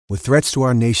With threats to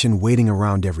our nation waiting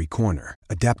around every corner,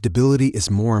 adaptability is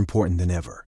more important than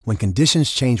ever. When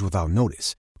conditions change without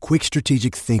notice, quick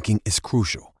strategic thinking is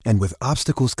crucial. And with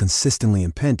obstacles consistently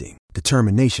impending,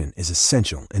 determination is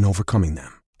essential in overcoming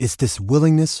them. It's this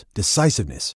willingness,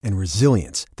 decisiveness, and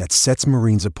resilience that sets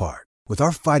Marines apart. With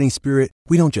our fighting spirit,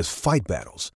 we don't just fight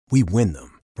battles, we win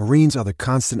them. Marines are the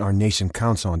constant our nation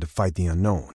counts on to fight the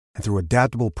unknown. And through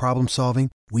adaptable problem solving,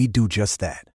 we do just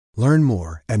that. Learn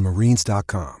more at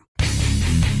marines.com.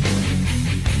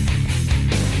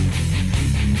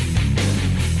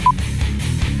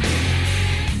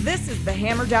 This is the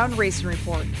Hammer Down Racing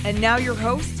Report. And now your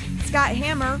hosts, Scott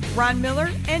Hammer, Ron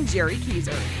Miller, and Jerry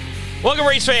Keyser. Welcome,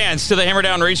 race fans, to the Hammer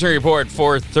Down Racing Report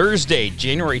for Thursday,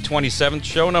 January 27th,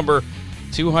 show number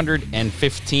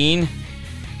 215.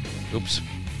 Oops.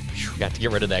 Got to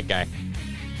get rid of that guy.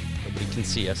 Nobody can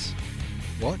see us.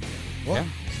 What? Yeah.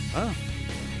 Oh.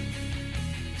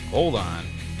 Hold on.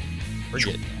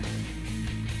 Forget.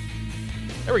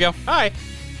 There we go. Hi.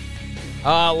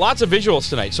 Lots of visuals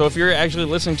tonight. So if you're actually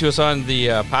listening to us on the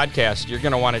podcast, you're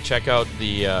going to want to check out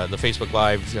the Facebook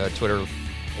Live, Twitter,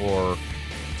 or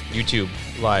YouTube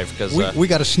Live. Because we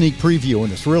got a sneak preview,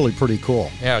 and it's really pretty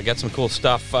cool. Yeah, got some cool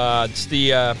stuff. It's the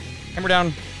Hammer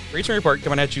Down Racing Report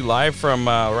coming at you live from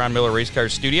Ron Miller Race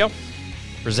Cars Studio,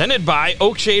 presented by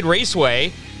Oakshade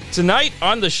Raceway. Tonight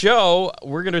on the show,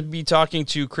 we're going to be talking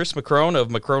to Kris McCrone of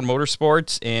McCrone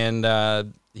Motorsports,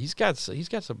 and he's got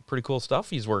some pretty cool stuff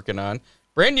he's working on.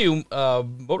 Brand new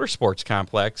motorsports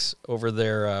complex over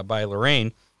there by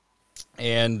Lorain,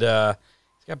 and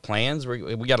he's got plans.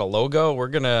 We got a logo. We're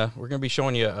gonna be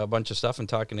showing you a bunch of stuff and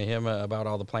talking to him about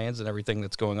all the plans and everything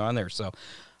that's going on there. So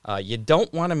you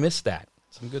don't want to miss that.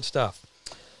 Some good stuff.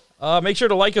 Make sure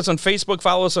to like us on Facebook,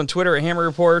 follow us on Twitter at Hammer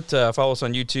Report, follow us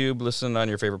on YouTube, listen on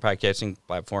your favorite podcasting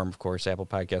platform, of course, Apple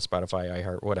Podcasts, Spotify,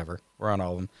 iHeart, whatever. We're on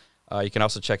all of them. You can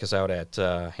also check us out at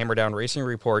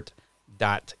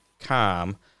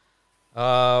hammerdownracingreport.com.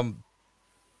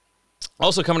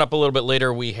 Also coming up a little bit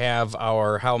later, we have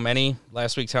our How Many.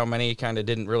 Last week's How Many kind of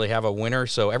didn't really have a winner,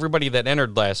 so everybody that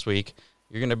entered last week,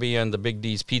 you're going to be on the Big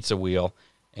D's Pizza Wheel,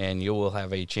 and you will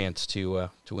have a chance to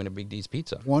win a Big D's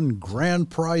Pizza. One grand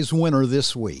prize winner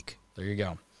this week. There you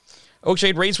go.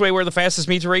 Oakshade Raceway, where the fastest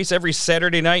meet to race every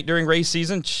Saturday night during race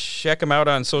season. Check them out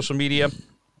on social media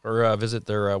or visit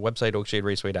their website,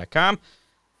 oakshaderaceway.com.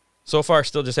 So far,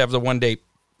 still just have the one date,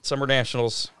 Summer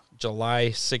Nationals, July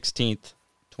 16th,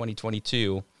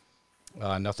 2022.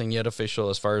 Nothing yet official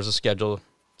as far as the schedule.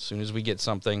 As soon as we get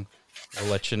something, I'll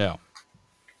let you know.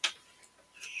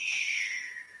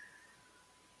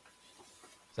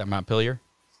 Is that Montpelier?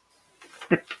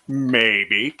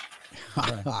 Maybe.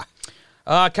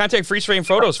 Contact Freeze Frame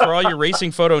Photos for all your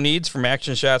racing photo needs, from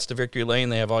action shots to victory lane.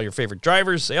 They have all your favorite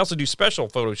drivers. They also do special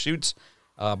photo shoots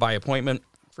by appointment.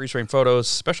 Freeze Frame Photos,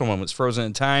 special moments frozen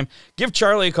in time. Give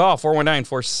Charlie a call,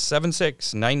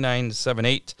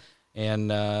 419-476-9978.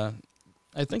 And I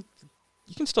think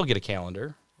you can still get a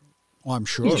calendar. Well, I'm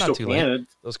sure. It's not too late.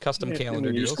 Those custom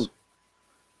calendar deals.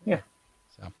 Yeah.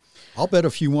 So I'll bet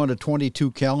if you want a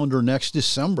 22 calendar next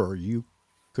December, you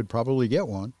could probably get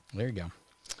one. There you go.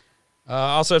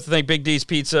 Also have to thank Big D's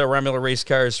Pizza, Ron Miller Race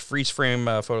Cars, Freeze Frame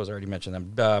Photos, I already mentioned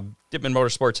them, Dipman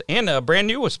Motorsports, and a brand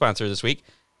new sponsor this week,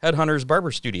 Headhunters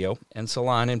Barber Studio and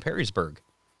Salon in Perrysburg.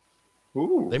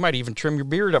 Ooh. They might even trim your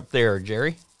beard up there,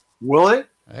 Jerry. Will it?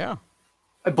 Yeah.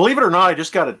 Believe it or not, I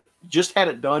just had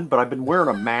it done, but I've been wearing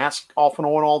a mask off and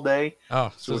on all day.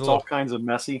 Oh, so it's all kinds of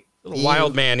messy. Little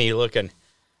wild man-y looking.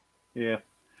 Yeah.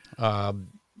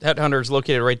 Headhunters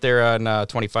located right there on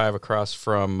 25 across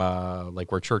from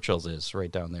like where Churchill's is,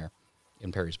 right down there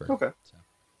in Perrysburg. Okay. So,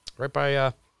 right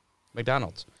by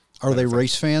McDonald's. Are they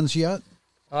race fans yet?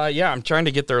 Yeah, I'm trying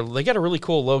to get they got a really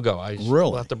cool logo. Really?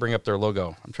 Will have to bring up their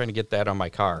logo. I'm trying to get that on my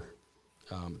car.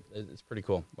 It's pretty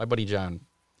cool. My buddy John.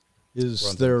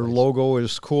 Is their logo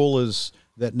as cool as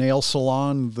that nail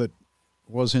salon that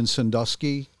was in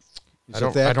Sandusky? I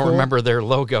don't remember their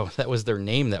logo. That was their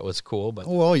name that was cool, but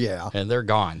well, yeah. And they're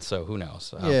gone, so who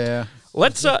knows? Yeah.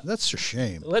 Let's that's a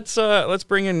shame. Let's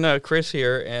bring in Kris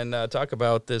here and talk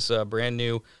about this brand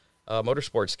new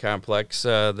motorsports complex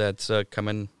that's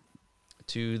coming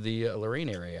to the Lorain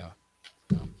area.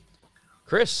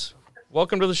 Kris,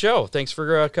 welcome to the show. Thanks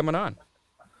for coming on.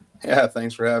 Yeah,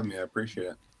 thanks for having me. I appreciate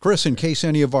it. Kris, in case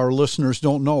any of our listeners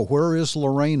don't know, where is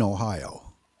Lorain,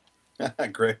 Ohio?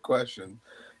 Great question.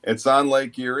 It's on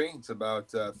Lake Erie. It's about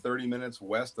 30 minutes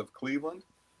west of Cleveland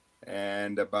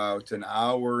and about an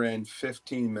hour and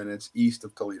 15 minutes east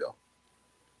of Toledo.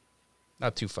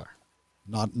 Not too far.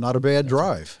 Not a bad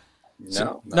drive.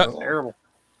 No, not terrible.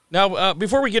 Now,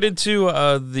 before we get into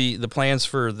the plans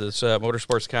for this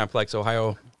motorsports complex,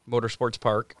 Ohio Motorsports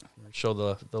Park, I'll show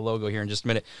the logo here in just a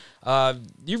minute.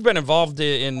 You've been involved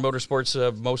in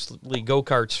motorsports, mostly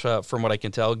go-karts, from what I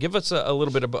can tell. Give us a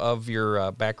little bit of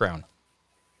your background.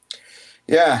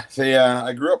 Yeah,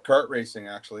 I grew up kart racing,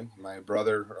 actually. My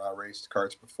brother raced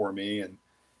karts before me, and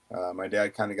my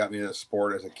dad kind of got me into the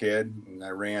sport as a kid, and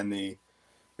I ran the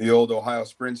old Ohio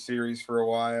Sprint Series for a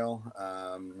while,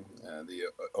 the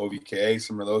OVKA,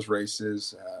 some of those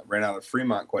races. Ran out of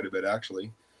Fremont quite a bit,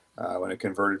 actually, when it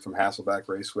converted from Hasselback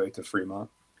Raceway to Fremont.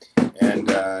 And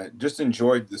just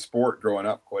enjoyed the sport growing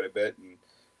up quite a bit. And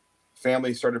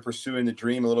family started pursuing the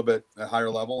dream a little bit at a higher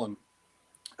level.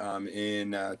 And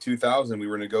in 2000, we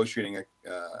were negotiating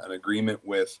an agreement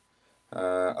with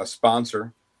a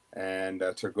sponsor and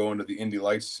to go into the Indy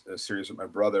Lights series with my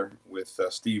brother, with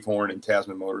Steve Horn and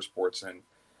Tasman Motorsports. And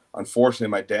unfortunately,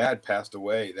 my dad passed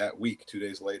away that week, 2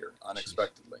 days later,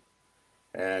 unexpectedly.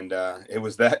 And it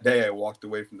was that day I walked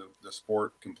away from the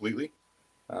sport completely.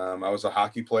 I was a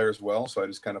hockey player as well, so I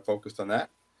just kind of focused on that.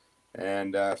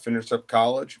 And finished up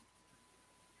college,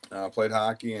 played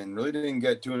hockey, and really didn't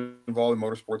get too involved in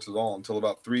motorsports at all until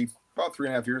about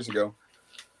 3.5 years ago.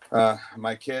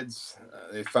 My kids,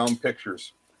 they found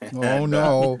pictures. Oh,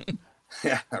 no.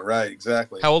 Yeah, right,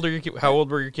 exactly. How old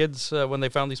were your kids when they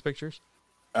found these pictures?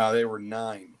 They were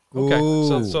 9.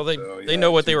 Okay, so they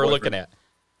know what they were looking at.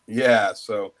 Yeah,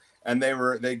 so, and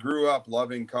they grew up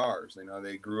loving cars.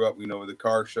 They grew up, with the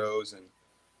car shows, and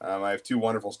I have 2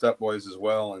 wonderful stepboys as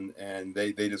well, and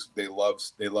they love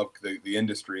the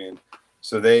industry, and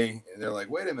so they're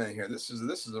like, wait a minute here, this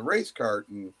is a race kart,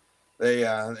 and they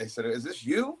said, is this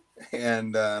you?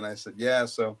 And I said, yeah.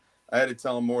 So I had to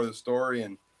tell them more of the story,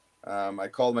 and I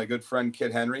called my good friend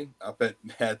Kid Henry up at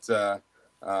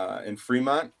in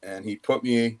Fremont, and he put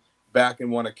me back in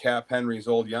one of Cap Henry's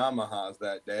old Yamahas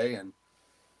that day, and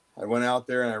I went out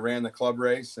there and I ran the club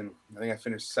race, and I think I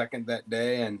finished second that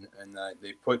day, and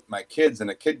they put my kids in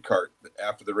a kid cart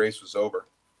after the race was over.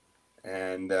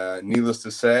 And needless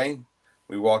to say,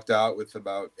 we walked out with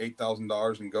about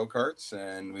 $8,000 in go-karts,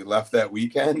 and we left that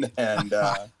weekend, and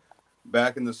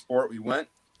back in the sport we went.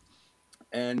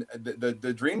 And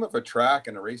the dream of a track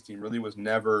and a race team really was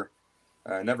never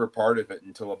part of it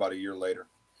until about a year later.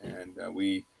 And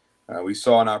we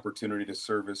saw an opportunity to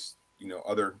service,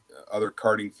 other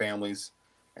karting families.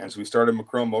 And so we started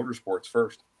McCrone Motorsports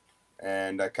first.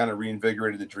 And I kind of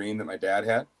reinvigorated the dream that my dad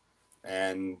had.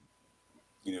 And,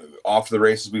 off the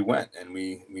races we went. And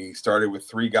we started with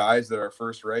 3 guys at our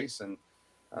first race. And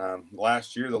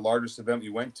last year, the largest event we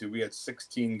went to, we had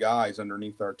 16 guys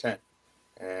underneath our tent.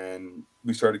 And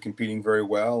we started competing very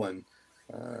well. And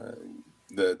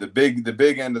the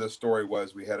big end of the story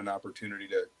was we had an opportunity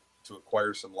to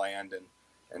acquire some land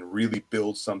and really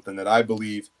build something that I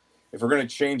believe, if we're going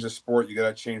to change the sport, you got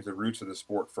to change the roots of the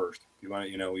sport first. We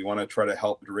want to try to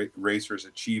help racers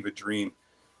achieve a dream.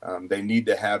 They need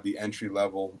to have the entry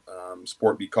level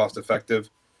sport be cost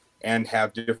effective and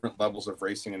have different levels of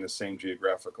racing in the same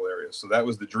geographical area. So that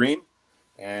was the dream.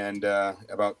 And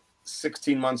about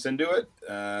 16 months into it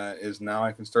is now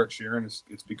I can start sharing.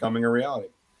 It's becoming a reality.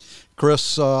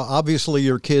 Kris, obviously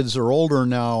your kids are older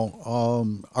now.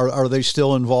 Are they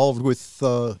still involved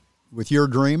with your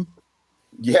dream?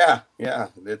 Yeah.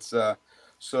 It's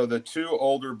so the 2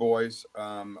 older boys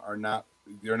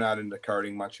they're not into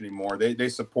karting much anymore. They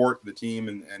support the team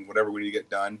and whatever we need to get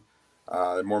done.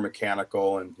 They're more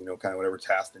mechanical and kind of whatever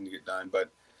task they need to get done.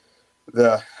 But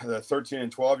the 13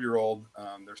 and 12-year-old,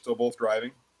 they're still both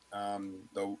driving.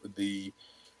 The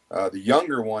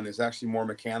younger one is actually more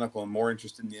mechanical and more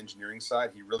interested in the engineering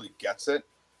side. He really gets it.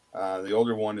 The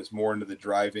older one is more into the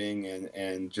driving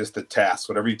and just the tasks.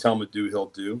 Whatever you tell him to do, he'll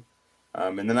do.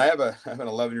 And then I have an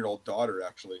 11-year-old daughter,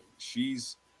 actually.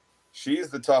 She's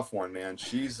the tough one, man.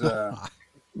 She's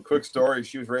quick story.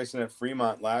 She was racing at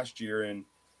Fremont last year, and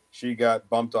she got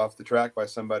bumped off the track by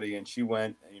somebody, and she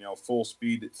went, full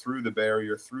speed through the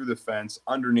barrier, through the fence,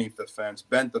 underneath the fence,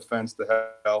 bent the fence to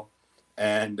hell.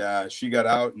 And she got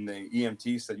out, and the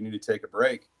EMT said, you need to take a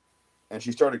break. And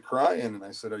she started crying, and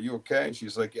I said, are you okay? And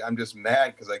she's like, I'm just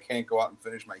mad because I can't go out and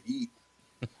finish my heat.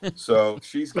 So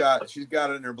she's got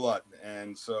it in her blood.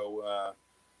 And so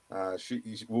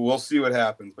we'll see what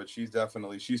happens, but she's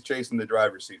chasing the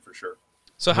driver's seat for sure.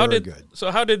 So how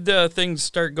did things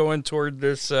start going toward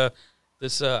this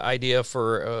idea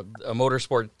for a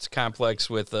motorsports complex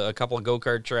with a couple of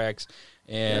go-kart tracks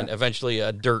and eventually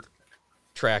a dirt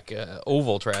track,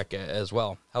 oval track as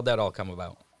well? How'd that all come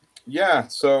about? Yeah,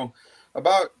 so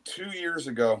about 2 years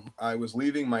ago, I was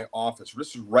leaving my office.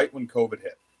 This was right when COVID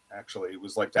hit, actually. It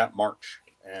was like that March.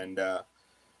 And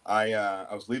I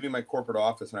was leaving my corporate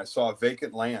office and I saw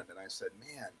vacant land, and I said,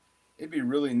 man, it'd be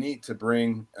really neat to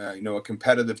bring a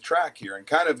competitive track here, and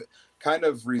kind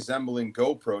of resembling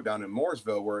GoPro down in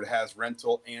Mooresville, where it has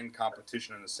rental and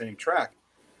competition on the same track.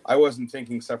 I wasn't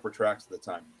thinking separate tracks at the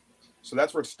time. So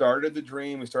that's where it started, the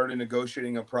dream. We started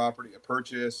negotiating a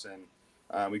purchase, and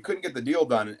we couldn't get the deal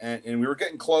done. And we were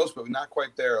getting close, but not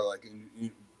quite there.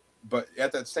 But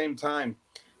at that same time,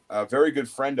 a very good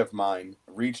friend of mine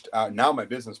reached out, now my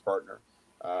business partner.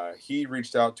 He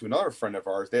reached out to another friend of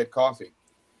ours. They had coffee.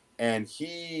 And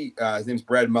his name's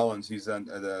Brad Mullins. He's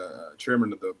the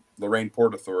chairman of the Lorain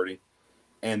Port Authority.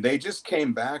 And they just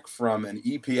came back from an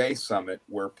EPA summit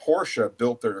where Porsche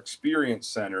built their experience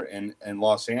center in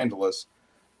Los Angeles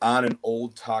on an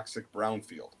old toxic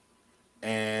brownfield.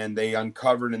 And they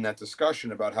uncovered in that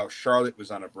discussion about how Charlotte was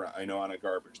on a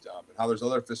garbage dump, and how there's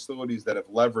other facilities that have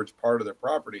leveraged part of their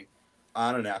property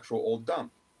on an actual old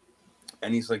dump.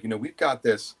 And he's like, we've got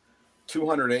this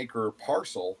 200-acre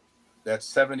parcel that's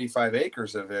 75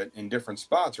 acres of it in different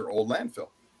spots are old landfill.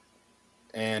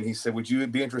 And he said, would you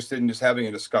be interested in just having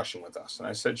a discussion with us? And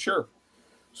I said, sure.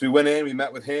 So we went in, we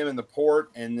met with him in the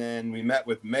port, and then we met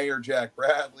with Mayor Jack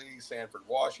Bradley, Sanford,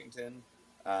 Washington,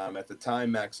 at the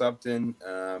time, Max Upton.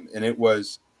 And it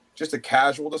was just a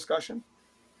casual discussion.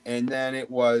 And then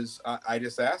I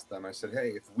just asked them, I said, hey,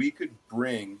 if we could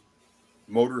bring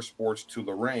motorsports to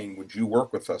Lorain, would you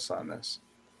work with us on this?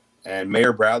 And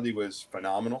Mayor Bradley was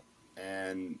phenomenal.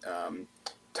 And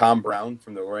Tom Brown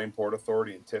from the Lorain Port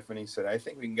Authority and Tiffany said, I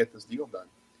think we can get this deal done.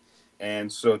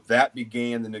 And so that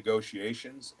began the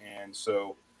negotiations. And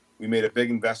so we made a big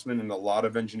investment in a lot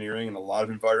of engineering and a lot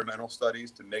of environmental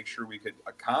studies to make sure we could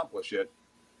accomplish it.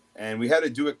 And we had to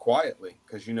do it quietly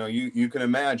because, you can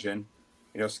imagine,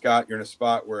 Scott, you're in a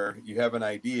spot where you have an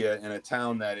idea in a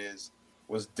town that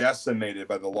was decimated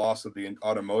by the loss of the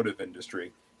automotive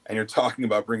industry. And you're talking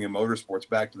about bringing motorsports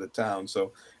back to the town.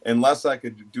 So unless I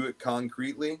could do it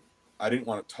concretely, I didn't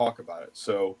want to talk about it.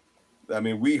 So,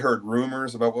 we heard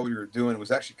rumors about what we were doing. It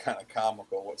was actually kind of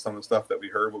comical, some of the stuff that we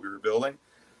heard, what we were building,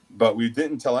 but we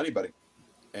didn't tell anybody.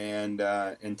 And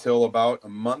until about a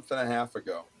month and a half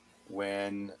ago,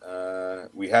 when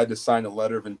we had to sign a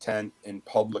letter of intent in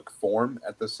public form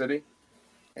at the city.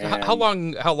 And how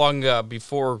long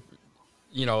before,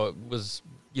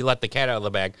 you let the cat out of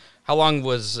the bag? How long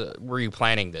were you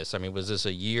planning this? Was this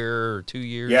a year or 2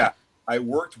 years? Yeah, I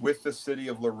worked with the city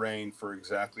of Lorain for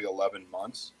exactly 11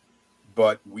 months,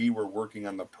 but we were working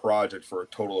on the project for a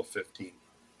total of 15.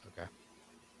 Okay.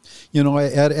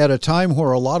 At a time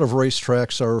where a lot of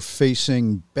racetracks are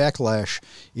facing backlash,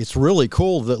 it's really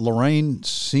cool that Lorain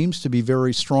seems to be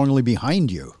very strongly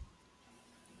behind you.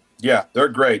 Yeah, they're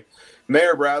great.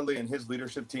 Mayor Bradley and his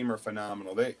leadership team are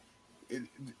phenomenal.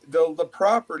 The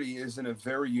property is in a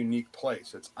very unique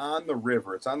place. It's on the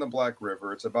river. It's on the Black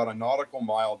River. It's about a nautical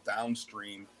mile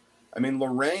downstream.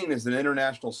 Lorain is an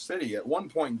international city. At one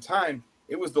point in time,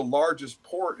 it was the largest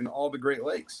port in all the Great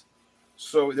Lakes.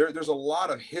 So there's a lot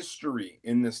of history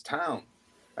in this town.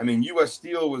 U.S.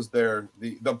 Steel was there.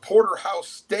 The porterhouse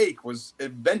steak was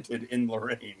invented in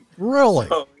Lorain. Really?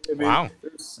 So, wow.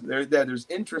 There's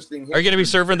interesting history. Are you going to be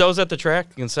serving those at the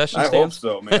track, concession stands? I hope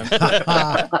so, man.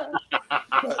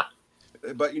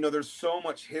 But there's so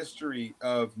much history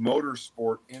of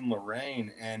motorsport in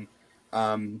Lorain, and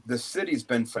the city's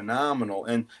been phenomenal.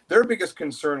 And their biggest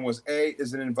concern was,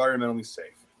 is it environmentally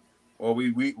safe? Well,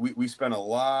 we spent a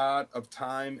lot of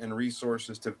time and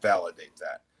resources to validate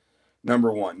that.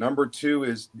 Number one. Number two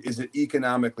is it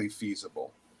economically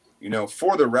feasible?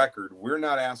 For the record, we're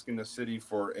not asking the city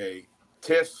for a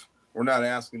TIF. We're not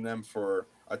asking them for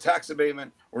a tax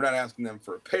abatement. We're not asking them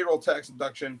for a payroll tax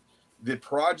deduction. The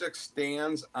project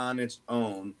stands on its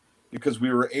own because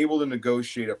we were able to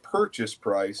negotiate a purchase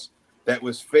price that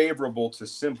was favorable to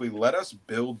simply let us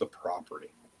build the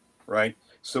property, right?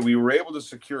 So we were able to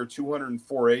secure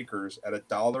 204 acres at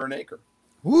 $1 an acre.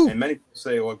 Woo. And many people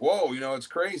say, whoa, it's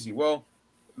crazy. Well,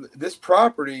 this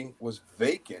property was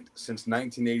vacant since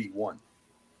 1981.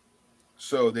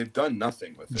 So they've done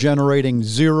nothing with it. Generating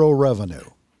zero revenue.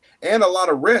 And a lot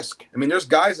of risk. There's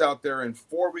guys out there in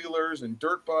four-wheelers and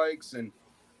dirt bikes, and,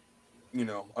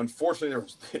 unfortunately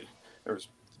there was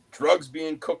drugs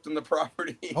being cooked on the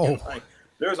property. Oh.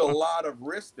 There's a lot of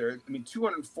risk there.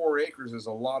 204 acres is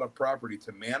a lot of property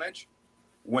to manage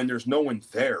when there's no one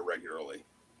there regularly.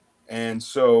 And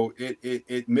so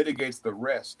it mitigates the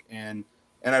risk. And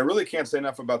I really can't say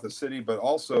enough about the city, but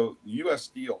also U.S.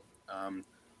 Steel.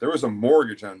 There was a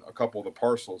mortgage on a couple of the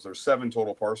parcels. There's 7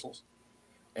 total parcels.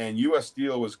 And U.S.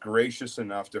 Steel was gracious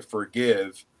enough to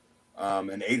forgive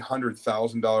an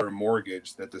 $800,000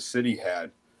 mortgage that the city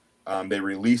had They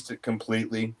released it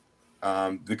completely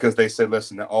because they said,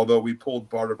 listen, although we pulled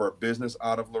part of our business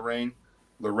out of Lorain,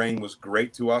 Lorain was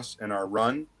great to us in our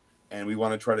run, and we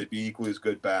want to try to be equally as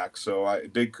good back. So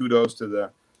big kudos to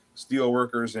the steel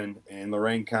workers in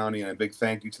Lorain County, and a big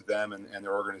thank you to them and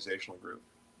their organizational group.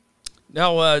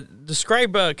 Now,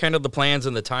 describe kind of the plans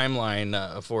and the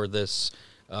timeline for this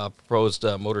proposed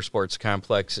motorsports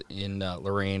complex in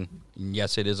Lorain. And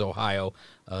yes, it is Ohio.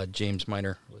 James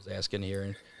Miner was asking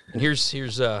here, and here's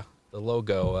the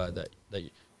logo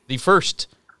the first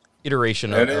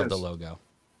iteration of the logo.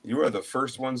 You are the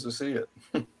first ones to see it.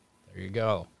 There you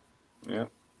go. Yeah.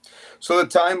 So the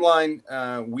timeline,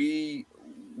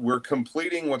 we're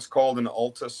completing what's called an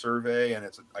ALTA survey, and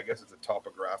I guess it's a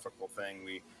topographical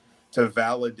thing. To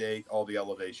validate all the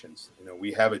elevations.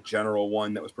 We have a general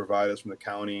one that was provided from the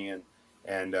county,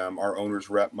 and our owner's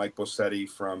rep, Mike Bossetti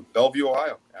from Bellevue,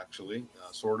 Ohio, actually,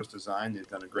 Sortis Design. They've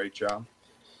done a great job.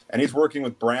 And he's working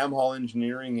with Bramhall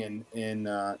Engineering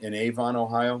in Avon,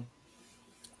 Ohio,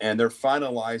 and they're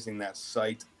finalizing that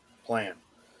site plan.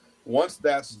 Once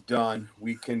that's done,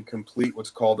 we can complete what's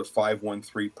called a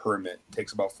 513 permit. It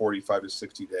takes about 45 to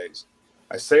 60 days.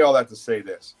 I say all that to say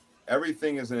this.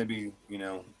 Everything is going to be,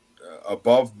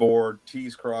 above board,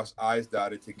 T's crossed, I's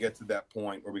dotted to get to that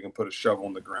point where we can put a shovel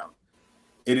in the ground.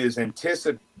 It is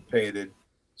anticipated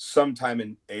sometime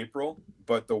in April,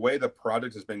 but the way the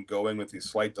project has been going with these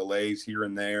slight delays here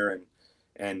and there,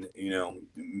 and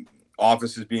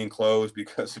offices being closed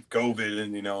because of COVID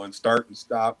and start and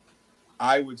stop,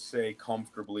 I would say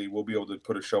comfortably we'll be able to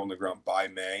put a shovel in the ground by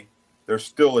May. There's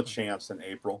still a chance in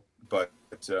April, but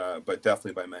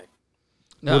definitely by May.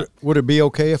 No. Would it be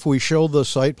okay if we show the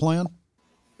site plan?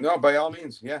 No, by all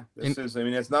means, yeah.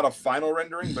 It's not a final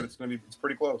rendering, but it's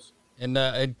pretty close. And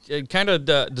it kind of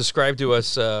describe to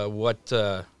us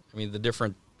the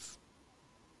different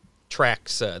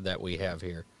tracks that we have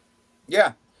here.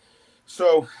 Yeah.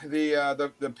 So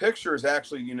the picture is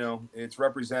actually, it's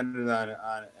represented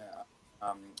on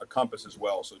a compass as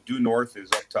well. So due north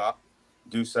is up top,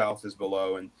 due south is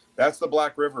below, and that's the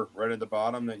Black River right at the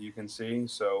bottom that you can see.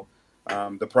 So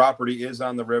the property is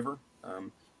on the river.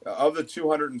 Of the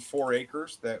 204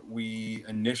 acres that we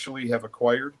initially have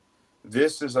acquired,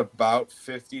 this is about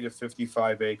 50 to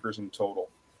 55 acres in total.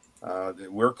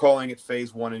 We're calling it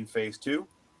Phase 1 and Phase 2.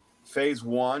 Phase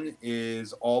 1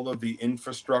 is all of the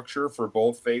infrastructure for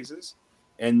both phases,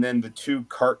 and then the 2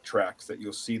 kart tracks that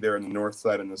you'll see there on the north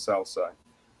side and the south side.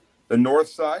 The north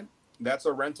side, that's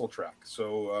a rental track.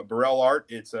 So Burrell Art,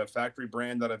 it's a factory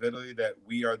brand out of Italy that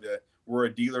we're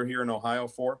a dealer here in Ohio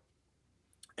for,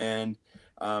 and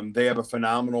they have a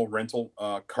phenomenal rental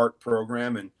kart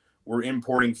program, and we're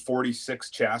importing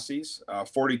 46 chassis.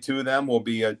 42 of them will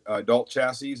be adult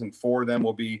chassis, and 4 of them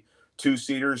will be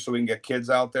 2-seaters, so we can get kids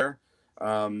out there.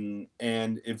 And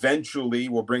eventually,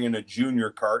 we'll bring in a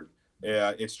junior kart.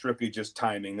 It's strictly just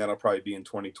timing. That'll probably be in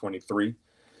 2023.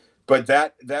 But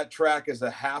that track is a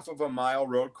half of a mile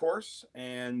road course,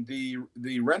 and the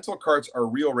rental karts are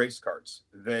real race karts.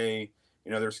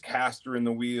 There's caster in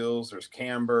the wheels, there's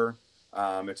camber.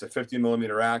 It's a 50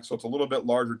 millimeter axle. It's a little bit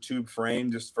larger tube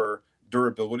frame just for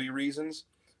durability reasons,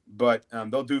 but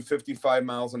they'll do 55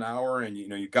 miles an hour, and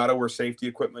you got to wear safety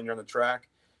equipment when you're on the track,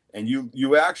 and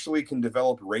you actually can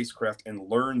develop racecraft and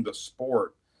learn the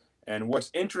sport. And what's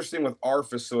interesting with our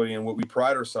facility and what we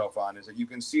pride ourselves on is that you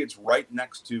can see it's right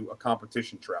next to a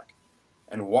competition track.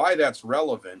 And why that's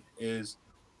relevant is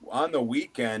on the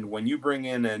weekend when you bring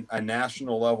in a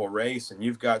national level race and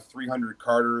you've got 300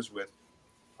 karters with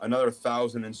another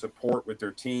 1,000 in support with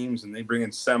their teams, and they bring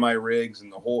in semi rigs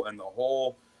and the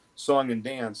whole song and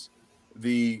dance,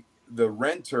 the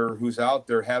renter who's out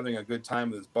there having a good time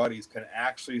with his buddies can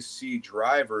actually see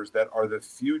drivers that are the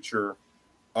future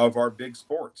of our big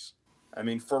sports. I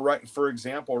mean, for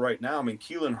example, right now,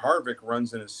 Keelan Harvick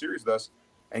runs in a series with us,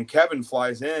 and Kevin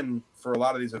flies in for a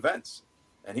lot of these events,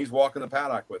 and he's walking the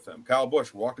paddock with them. Kyle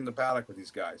Busch walking the paddock with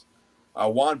these guys.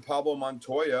 Juan Pablo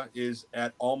Montoya is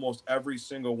at almost every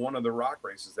single one of the rock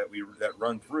races that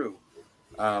run through.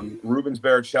 Rubens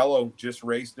Barrichello just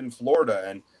raced in Florida,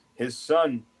 and his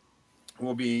son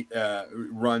will be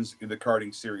runs the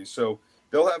karting series. So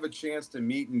they'll have a chance to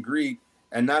meet and greet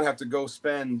and not have to go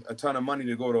spend a ton of money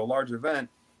to go to a large event.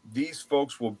 These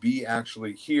folks will be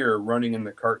actually here running in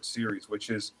the kart series, which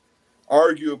is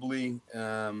arguably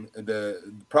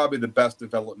probably the best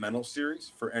developmental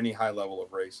series for any high level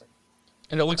of racing.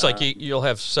 And it looks like you'll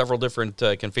have several different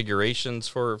configurations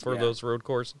for those road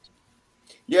courses.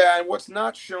 Yeah, and what's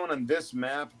not shown on this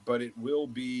map, but it will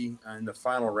be in the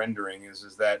final rendering,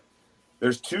 is that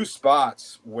there's 2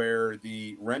 spots where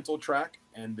the rental track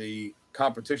and the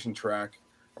competition track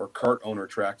or kart owner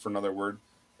track for another word,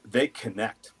 they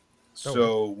connect.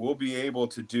 So we'll be able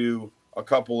to do a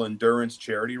couple endurance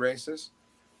charity races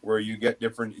where you get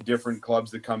different clubs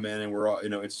that come in, and we're all,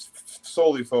 it's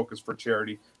solely focused for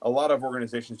charity. A lot of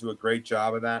organizations do a great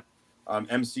job of that.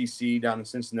 MCC down in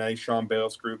Cincinnati, Sean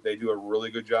Bale's group, they do a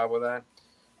really good job with that.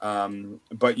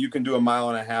 But you can do a 1.5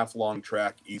 mile long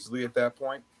track easily at that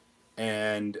point.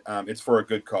 And it's for a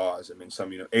good cause. I mean,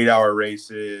 some 8-hour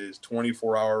races,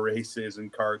 24-hour races in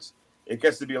karts. It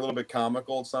gets to be a little bit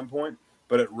comical at some point,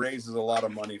 but it raises a lot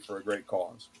of money for a great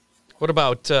cause. What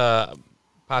about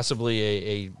possibly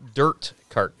a dirt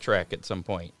kart track at some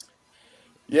point?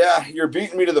 Yeah, you're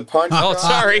beating me to the punch. Oh,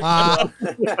 sorry.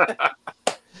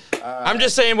 I'm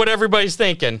just saying what everybody's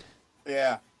thinking.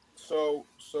 Yeah. So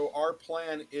our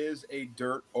plan is a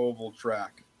dirt oval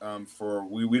track.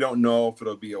 We don't know if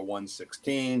it'll be a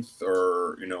 1/16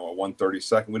 or a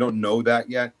 1/32. We don't know that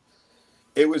yet.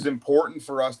 It was important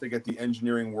for us to get the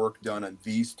engineering work done on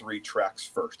these 3 tracks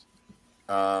first,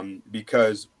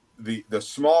 because the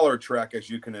smaller track, as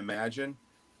you can imagine,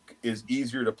 is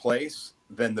easier to place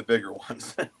than the bigger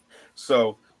ones.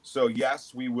 So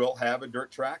yes, we will have a dirt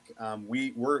track.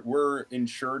 We're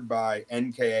insured by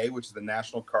NKA, which is the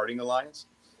National Karting Alliance.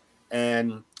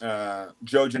 And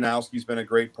Joe Janowski's been a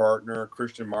great partner.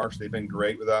 Christian Marsh, they've been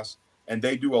great with us. And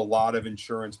they do a lot of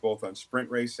insurance, both on sprint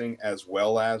racing as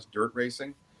well as dirt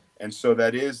racing. And so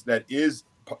it is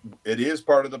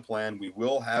part of the plan. We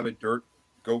will have a dirt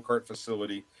go-kart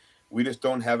facility. We just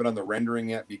don't have it on the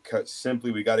rendering yet because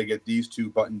simply we got to get these 2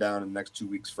 buttoned down in the next 2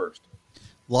 weeks first.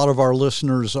 A lot of our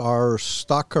listeners are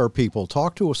stock car people.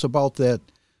 Talk to us about that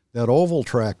oval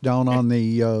track down on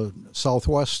the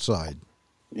southwest side.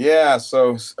 Yeah,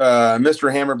 so Mr.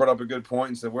 Hammer brought up a good point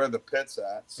and said, where are the pits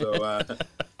at? So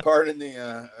pardon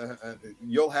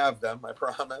you'll have them, I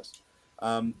promise.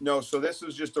 No, so this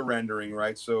is just a rendering,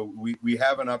 right? So we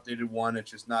have an updated one.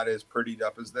 It's just not as prettied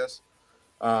up as this.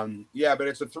 Yeah, but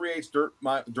it's a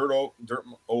 3/8 dirt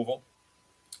oval.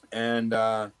 And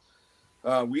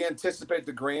we anticipate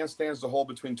the grandstands to hold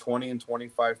between 20 and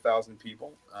 25,000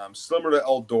 people. Similar to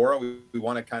Eldora, we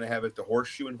want to kind of have it the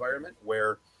horseshoe environment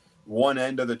where one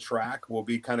end of the track will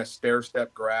be kind of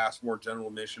stair-step grass, more general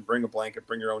admission, bring a blanket,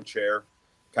 bring your own chair,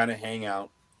 kind of hang out.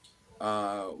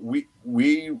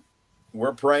 We're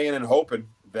praying and hoping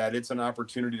that it's an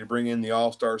opportunity to bring in the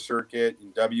All-Star Circuit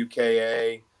and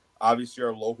WKA, obviously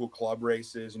our local club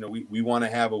races. We want to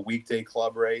have a weekday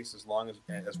club race as well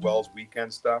as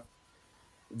weekend stuff.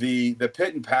 The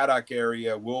pit and paddock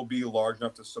area will be large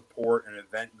enough to support an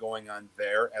event going on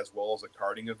there as well as a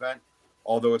karting event,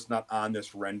 although it's not on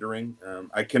this rendering.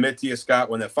 I commit to you, Scott,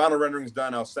 when the final rendering is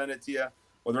done, I'll send it to you.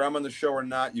 Whether I'm on the show or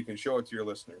not, you can show it to your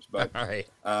listeners. But all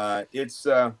right. It's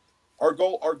our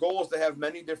goal. Our goal is to have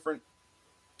many different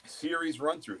series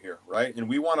run through here, right? And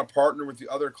we want to partner with the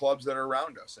other clubs that are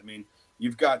around us. I mean,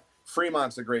 you've got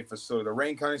Fremont's a great facility. The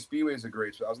Lorain County Speedway is a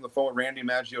great. I was on the phone with Randy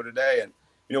Maggio today, and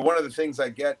one of the things I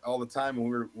get all the time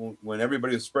when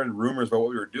everybody was spreading rumors about what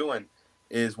we were doing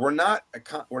is we're not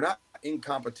in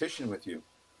competition with you.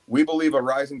 We believe a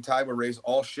rising tide will raise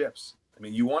all ships. I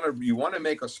mean, you want to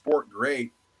make a sport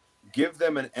great, give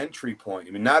them an entry point.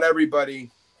 I mean, not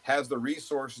everybody has the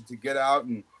resources to get out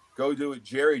and go do what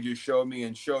Jerry just showed me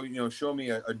and show me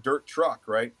a dirt truck,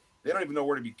 right? They don't even know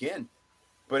where to begin.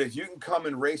 But if you can come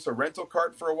and race a rental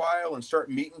kart for a while and start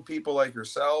meeting people like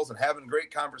yourselves and having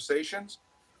great conversations,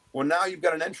 well, now you've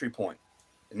got an entry point.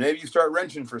 And maybe you start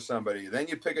wrenching for somebody. Then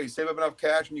you save up enough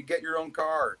cash and you get your own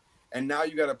car. And now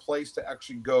you got a place to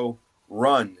actually go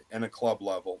run in a club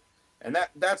level. And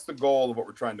that's the goal of what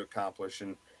we're trying to accomplish.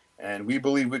 And we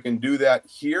believe we can do that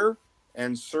here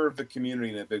and serve the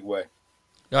community in a big way.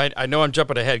 I know I'm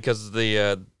jumping ahead because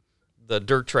the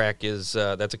dirt track is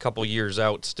that's a couple years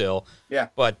out still. Yeah.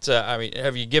 But I mean,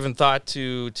 have you given thought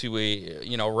to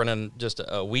running just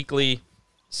a weekly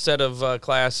set of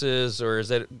classes, or is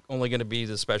that only going to be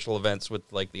the special events with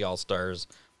like the All Stars,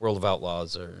 World of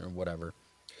Outlaws, or whatever?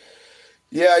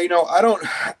 Yeah, I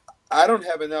don't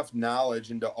have enough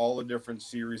knowledge into all the different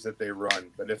series that they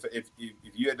run. But if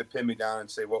you had to pin me down and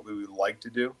say what we would like to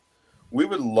do, we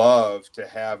would love to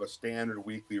have a standard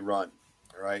weekly run,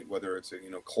 right? Whether it's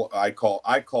I call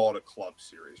it a club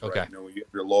series, right? Okay. You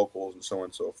have your locals and so on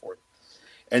and so forth.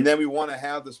 And then we want to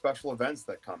have the special events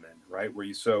that come in, right? Where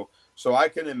so I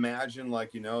can imagine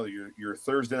your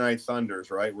Thursday night Thunders,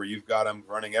 right? Where you've got them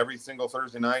running every single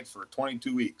Thursday night for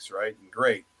 22 weeks, right? And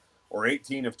great. Or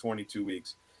 18 of 22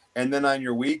 weeks. And then on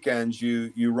your weekends,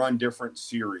 you run different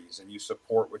series and you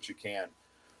support what you can.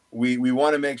 we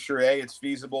want to make sure, A, it's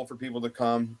feasible for people to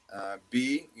come.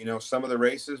 B, some of the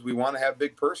races, we want to have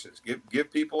big purses.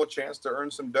 Give people a chance to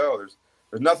earn some dough.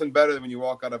 There's nothing better than when you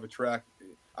walk out of a track.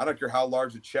 I don't care how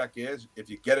large the check is. If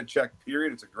you get a check,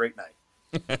 period, it's a great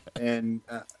night. and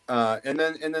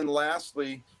then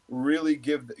lastly, really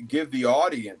give the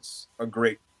audience a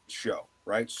great show,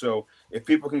 right? So if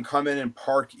people can come in and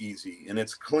park easy and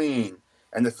it's clean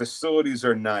and the facilities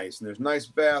are nice and there's nice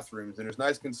bathrooms and there's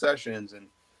nice concessions and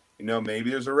maybe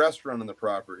there's a restaurant on the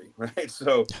property, right?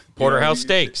 So Porterhouse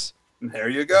Steaks. There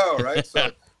you go, right?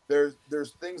 So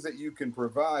there's things that you can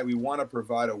provide. We want to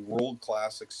provide a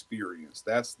world-class experience.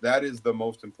 That is the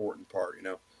most important part,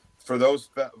 For those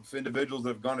individuals that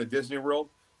have gone to Disney World,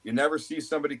 you never see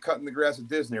somebody cutting the grass at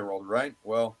Disney World, right?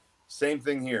 Well, same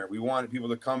thing here. We want people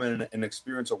to come in and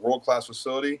experience a world-class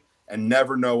facility and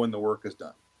never know when the work is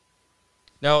done.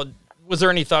 Now, was there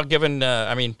any thought given,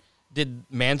 did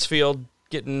Mansfield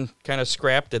getting kind of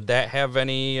scrapped, did that have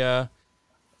any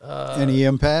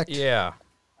impact? Yeah.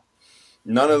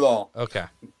 None at all. Okay.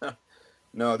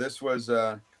 No, this was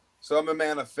so I'm a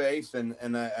man of faith,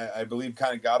 and I believe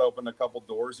kind of God opened a couple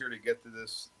doors here to get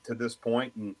to this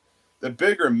point. And the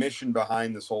bigger mission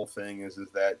behind this whole thing is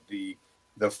that the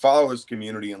followers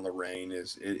community in Lorain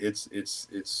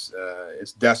it's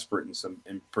desperate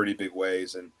in pretty big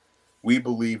ways, and we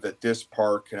believe that this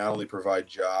park can not only provide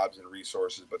jobs and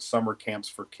resources, but summer camps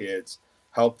for kids,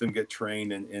 help them get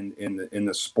trained in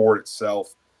the sport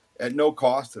itself at no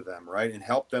cost to them, right? And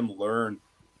help them learn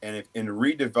and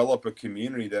redevelop a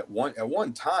community that at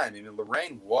one time,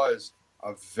 Lorain was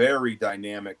a very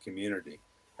dynamic community.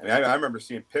 I remember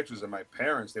seeing pictures of my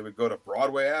parents. They would go to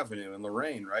Broadway Avenue in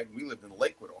Lorain, right? And we lived in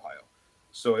Lakewood, Ohio.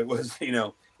 So it was,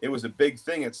 it was a big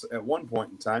thing at one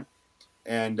point in time.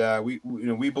 And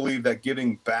we believe that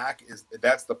giving back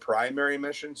that's the primary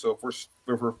mission. So if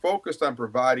we're focused on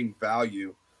providing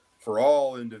value for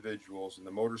all individuals in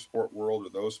the motorsport world, or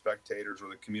those spectators, or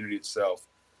the community itself,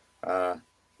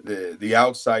 the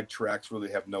outside tracks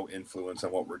really have no influence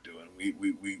on what we're doing.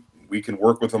 We can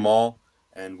work with them all,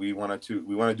 and we want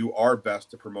to do our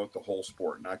best to promote the whole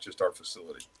sport, not just our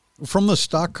facility. From the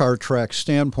stock car track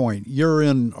standpoint, you're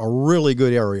in a really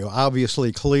good area.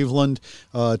 Obviously, Cleveland,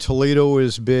 Toledo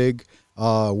is big.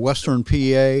 Western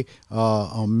PA,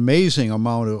 amazing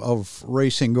amount of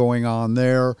racing going on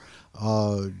there.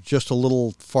 Just a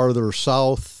little farther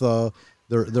south,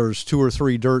 there's 2 or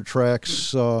 3 dirt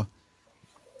tracks. A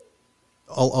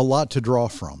lot to draw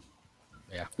from.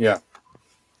 Yeah.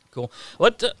 Cool.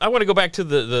 I want to go back to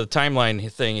the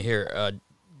timeline thing here a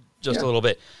little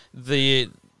bit.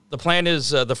 The plan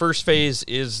is the first phase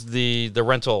is the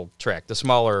rental track, the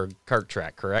smaller kart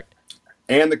track, correct?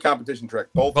 And the competition track,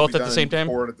 both at the same time.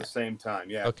 Poured at the same time,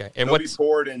 yeah. Okay, and they'll be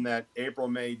poured in that April,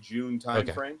 May, June time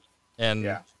frame.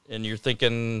 And you're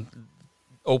thinking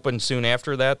open soon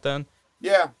after that, then?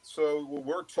 Yeah. So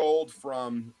we're told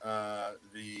from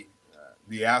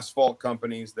the asphalt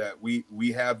companies that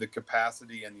we have the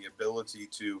capacity and the ability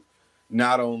to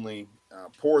not only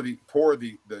pour the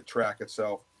track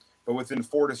itself, but within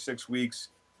 4 to 6 weeks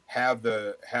have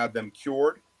them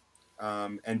cured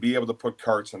and be able to put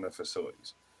carts on the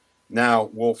facilities. Now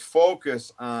we'll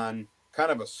focus on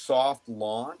kind of a soft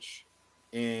launch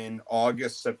in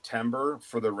August, September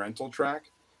for the rental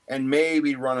track, and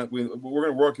maybe run it. We're going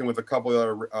to working with a couple of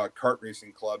other kart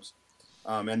racing clubs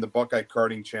and the Buckeye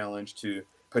Karting Challenge to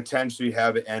potentially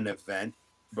have an event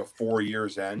before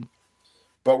year's end.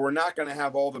 But we're not going to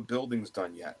have all the buildings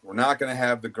done yet. We're not going to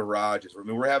have the garages.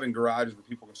 We're having garages where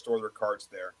people can store their carts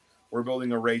there. We're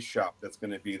building a race shop that's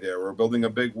going to be there. We're building a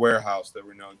big warehouse that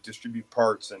we distribute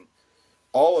parts, and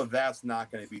all of that's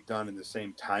not going to be done in the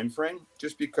same time frame,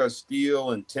 just because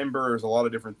steel and timber, there's a lot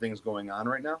of different things going on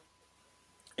right now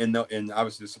in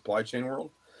obviously the supply chain world.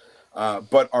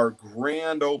 But our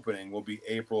grand opening will be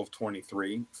April of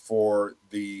 23 for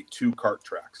the 2 kart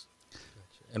tracks.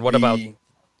 And what about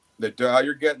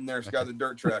you're getting there, Scott, the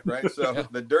dirt track, right? So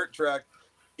the dirt track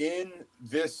in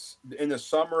the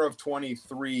summer of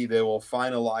 23, they will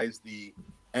finalize the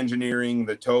engineering,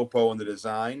 the topo, and the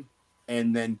design,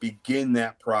 and then begin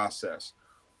that process.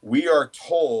 We are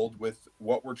told with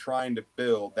what we're trying to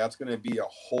build, that's going to be a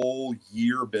whole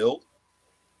year build.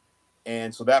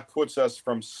 And so that puts us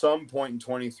from some point in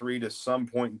 23 to some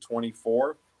point in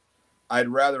 24. I'd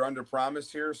rather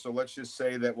underpromise here, so let's just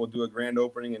say that we'll do a grand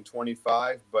opening in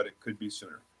 25, but it could be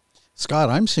sooner. Scott,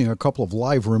 I'm seeing a couple of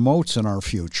live remotes in our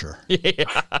future.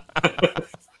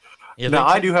 Now,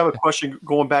 I do have a question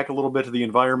going back a little bit to the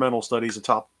environmental studies and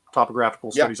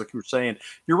topographical studies, like you were saying.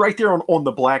 You're right there on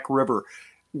the Black River.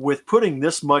 With putting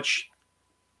this much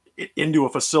into a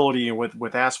facility and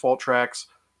with asphalt tracks,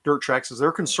 dirt tracks? Is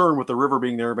there concern with the river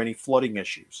being there of any flooding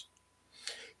issues?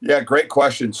 Yeah, great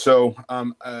question. So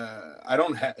I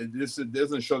don't have this. It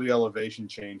doesn't show the elevation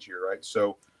change here, right?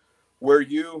 So where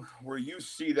you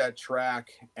see that track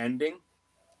ending,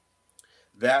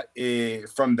 that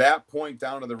is, from that point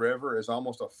down to the river is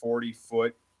almost a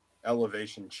 40-foot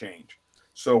elevation change.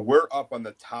 So we're up on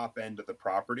the top end of the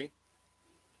property.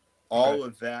 All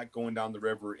of that going down the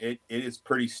river, it is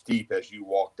pretty steep as you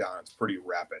walk down. It's pretty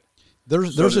rapid.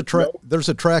 There's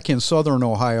a track in southern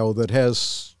Ohio that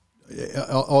has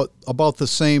about the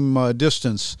same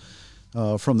distance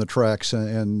from the tracks,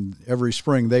 and every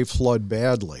spring they flood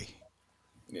badly.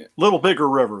 Yeah. Little bigger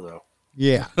river though.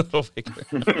 Yeah.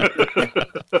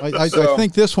 I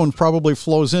think this one probably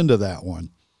flows into that one.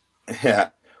 Yeah.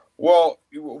 Well,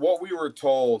 what we were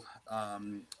told,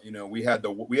 we had a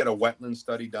wetland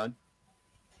study done,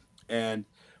 and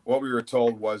what we were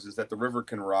told is that the river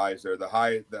can rise there. The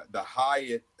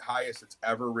highest it's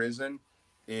ever risen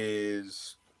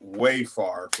is way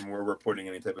far from where we're putting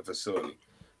any type of facility.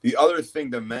 The other thing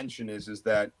to mention is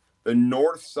that the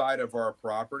north side of our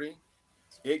property,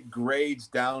 it grades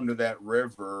down to that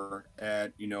river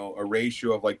at, a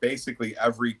ratio of like basically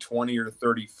every 20 or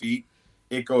 30 feet,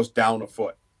 it goes down a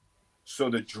foot. So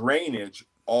the drainage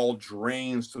all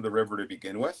drains to the river to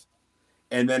begin with,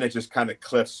 and then it just kind of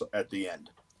cliffs at the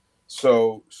end.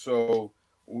 So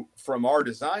from our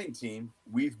design team,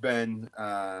 we've been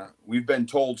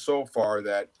told so far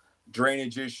that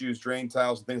drainage issues, drain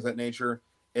tiles, and things of that nature,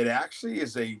 it actually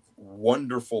is a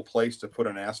wonderful place to put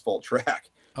an asphalt track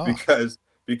because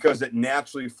it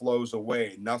naturally flows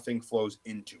away. Nothing flows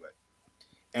into it.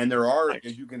 And there are,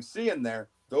 as you can see in there,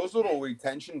 those little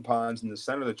retention ponds in the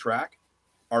center of the track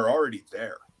are already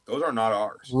there. Those are not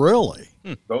ours. Really?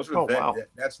 Those are wow.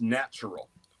 That's natural.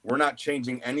 We're not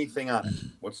changing anything on it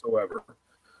whatsoever.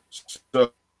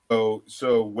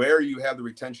 So where you have the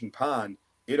retention pond,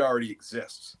 it already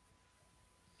exists.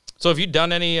 So have you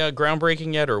done any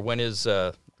groundbreaking yet, or when is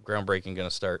groundbreaking going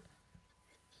to start?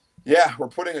 Yeah, we're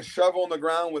putting a shovel in the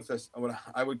ground with this, what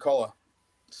I would call a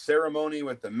ceremony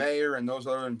with the mayor and those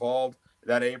that are involved,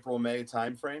 that April-May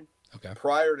timeframe. Okay.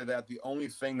 Prior to that, the only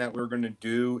thing that we're going to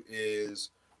do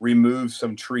is remove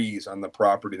some trees on the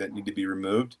property that need to be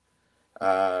removed.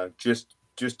 Just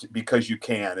because you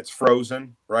can. It's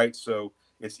frozen, right? So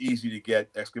it's easy to get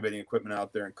excavating equipment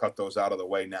out there and cut those out of the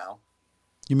way now.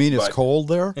 You mean it's cold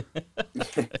there?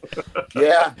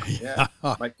 Yeah.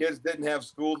 My kids didn't have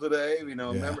school today.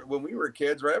 Remember when we were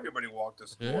kids, right? Everybody walked to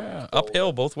school. Yeah,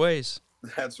 uphill both ways.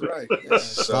 That's right. Yeah.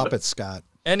 Stop it, Scott.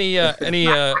 Is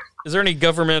there any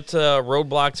government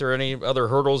roadblocks or any other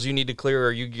hurdles you need to clear? Or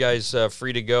are you guys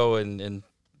free to go and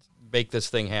make this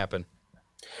thing happen?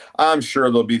 I'm sure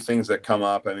there'll be things that come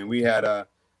up. I mean, we had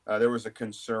there was a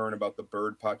concern about the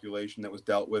bird population that was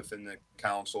dealt with in the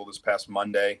council this past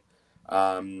Monday.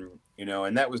 And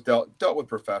that was dealt with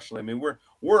professionally. I mean,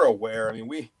 we're aware. I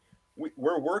mean,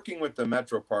 we're working with the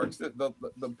metro parks.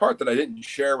 The part that I didn't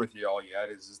share with you all yet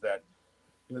is that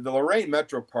the Lorain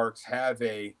metro parks have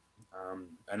an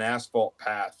asphalt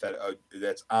path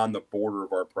that's on the border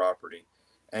of our property,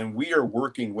 and we are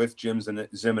working with Jim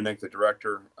Ziminick, the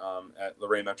director at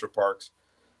Lorain Metro Parks.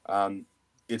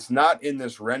 It's not in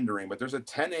this rendering, but there's a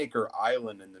 10-acre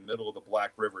island in the middle of the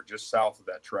Black River just south of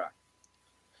that track.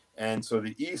 And so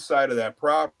the east side of that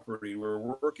property, we're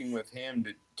working with him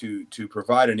to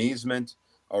provide an easement,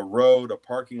 a road, a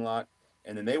parking lot,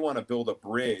 and then they want to build a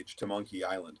bridge to Monkey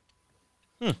Island.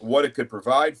 What it could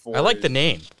provide for, I like the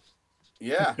name.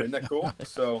 Yeah, isn't that cool?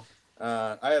 So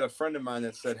I had a friend of mine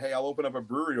that said, "Hey, I'll open up a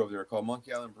brewery over there called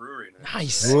Monkey Island Brewery."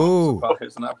 Nice.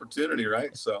 It's an opportunity,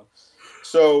 right? So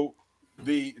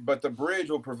the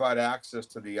bridge will provide access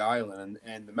to the island,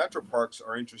 and the metro parks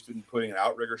are interested in putting an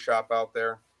outrigger shop out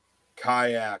there,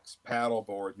 kayaks, paddle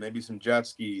boards, maybe some jet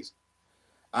skis.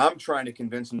 I'm trying to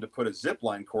convince them to put a zip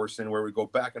line course in where we go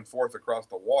back and forth across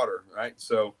the water, right?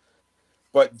 So,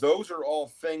 but those are all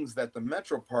things that the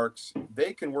metro parks,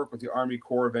 they can work with the Army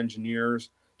Corps of Engineers,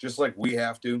 just like we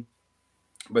have to,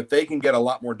 but they can get a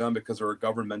lot more done because they're a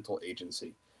governmental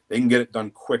agency. They can get it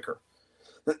done quicker.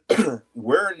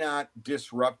 We're not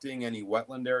disrupting any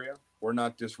wetland area. We're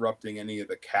not disrupting any of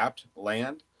the capped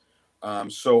land.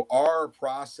 So our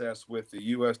process with the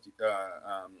U.S.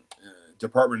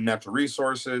 Department of Natural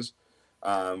Resources,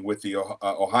 with the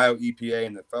Ohio EPA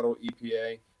and the federal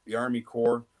EPA, the Army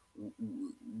Corps,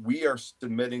 we are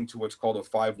submitting to what's called a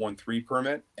 513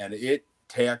 permit, and it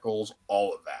tackles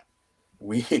all of that.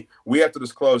 We have to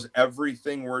disclose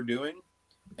everything we're doing,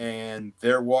 and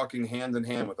they're walking hand in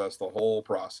hand with us the whole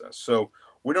process. So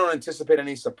we don't anticipate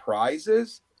any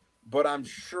surprises, but I'm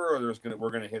sure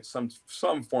we're gonna hit some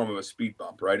form of a speed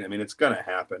bump, right? I mean, it's gonna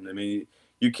happen. I mean,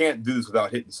 you can't do this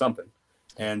without hitting something,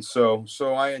 and so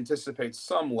I anticipate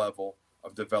some level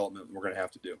of development we're gonna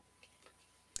have to do.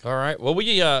 All right. Well,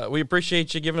 we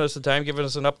appreciate you giving us the time, giving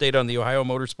us an update on the Ohio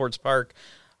Motorsports Park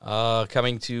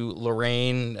coming to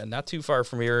Lorain, not too far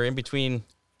from here, in between,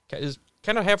 is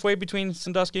kind of halfway between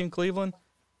Sandusky and Cleveland.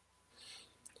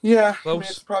 Yeah, I mean,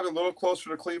 it's probably a little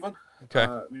closer to Cleveland. Okay.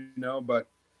 But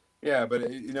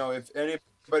if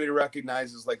anybody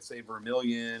recognizes, like, say,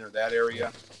 Vermilion or that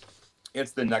area,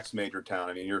 it's the next major town.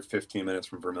 I mean, you're 15 minutes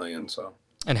from Vermilion, so.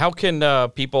 And how can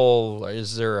people,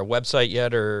 is there a website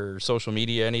yet or social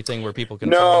media, anything where people can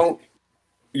follow?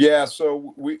 Yeah,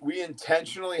 so we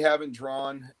intentionally haven't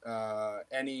drawn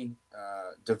any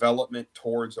development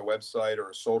towards a website or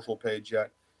a social page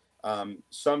yet.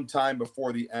 Sometime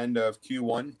before the end of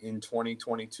Q1 in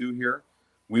 2022 here,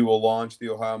 we will launch the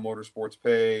Ohio Motorsports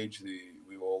page.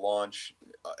 We will launch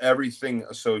everything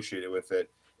associated with it.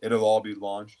 It'll all be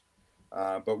launched.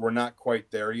 But we're not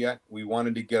quite there yet. We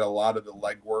wanted to get a lot of the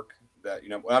legwork that,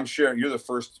 I'm sharing. You're the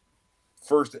first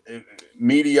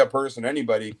media person,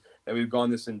 anybody that we've gone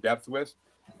this in depth with.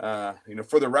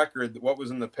 For the record, what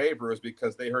was in the paper is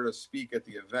because they heard us speak at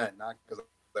the event, not because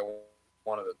they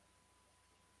wanted to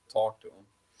talk to them.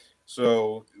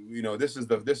 So, this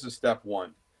is step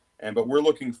one. But we're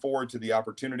looking forward to the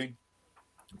opportunity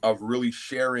of really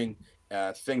sharing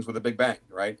things with a big bang,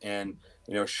 right? And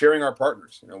sharing our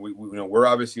partners. We're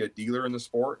obviously a dealer in the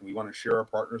sport, and we want to share our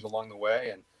partners along the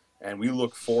way, and we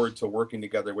look forward to working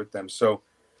together with them. So,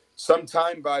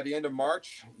 sometime by the end of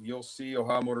March, you'll see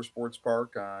Ohio Motorsports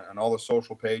Park on all the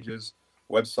social pages.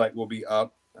 Website will be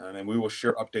up, and we will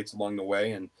share updates along the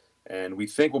way. And we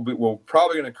think we're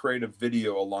probably going to create a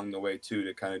video along the way too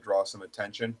to kind of draw some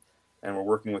attention. And we're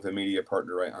working with a media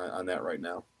partner on that right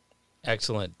now.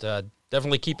 Excellent.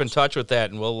 Definitely keep in touch with that,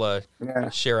 and we'll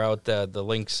share out the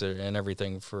links and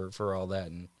everything for all that.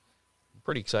 And I'm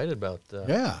pretty excited about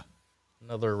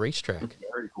another racetrack.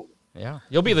 Very cool. Yeah,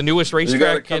 you'll be the newest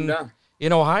racetrack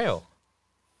in Ohio.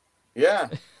 Yeah.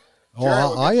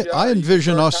 Oh, I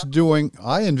envision us doing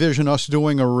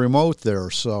a remote there.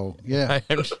 So yeah,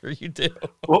 I'm sure you do.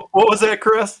 What was that,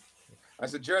 Chris? I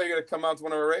said, Jerry, you got to come out to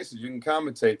one of our races. You can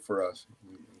commentate for us.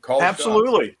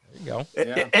 Absolutely. There you go.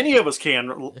 Yeah. Any of us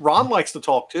can. Ron likes to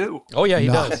talk too. Oh yeah, he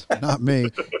does. Not me.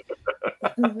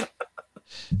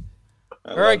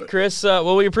 All right, Kris.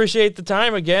 Well, we appreciate the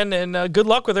time again, and good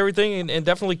luck with everything, and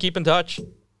definitely keep in touch.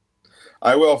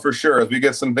 I will, for sure. As we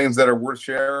get some things that are worth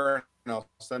sharing, I'll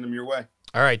send them your way.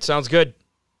 All right, sounds good.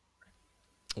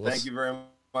 Thank you very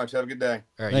much. Have a good day.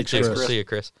 All right, thanks, you too. Kris. We'll see you,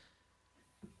 Kris.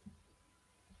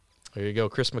 There you go,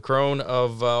 Kris McCrone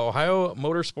of Ohio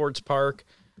Motorsports Park.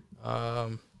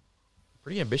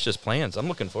 Pretty ambitious plans. I'm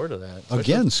looking forward to that.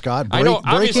 Again, Scott. I know.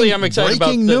 Obviously, I'm excited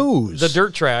about news. The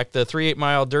dirt track, the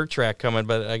 3.8-mile dirt track coming,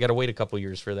 but I got to wait a couple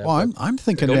years for that. Well, I'm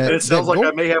thinking that it sounds like I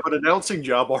may have an announcing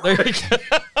job already.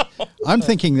 I'm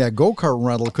thinking that go-kart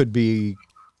rental could be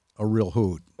a real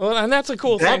hoot. Well, and that's a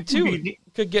cool thing too.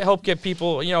 Could help get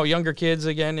people, younger kids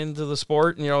again into the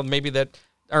sport. Maybe that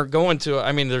aren't going to.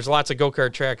 I mean, there's lots of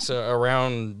go-kart tracks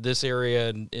around this area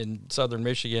in southern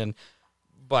Michigan.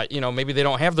 But, maybe they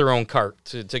don't have their own cart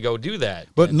to go do that.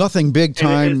 But nothing big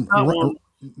time,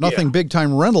 big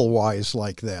time rental-wise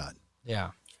like that.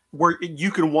 Yeah. Where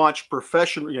you can watch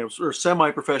professional, or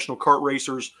semi-professional kart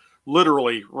racers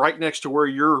literally right next to where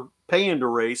you're paying to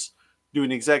race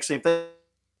doing the exact same thing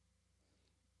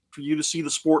for you to see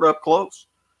the sport up close.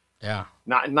 Yeah.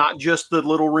 Not just the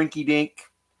little rinky-dink.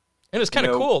 And it's kind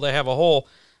of cool to have the whole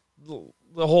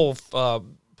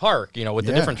park, with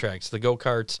the different tracks, the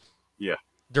go-karts. Yeah.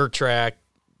 Dirt track,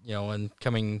 and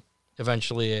coming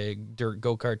eventually a dirt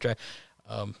go-kart track.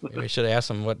 Maybe I should have asked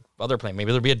them what other plan.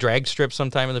 Maybe there'll be a drag strip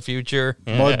sometime in the future.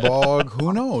 Mud bog,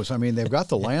 who knows? I mean, they've got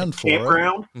the land for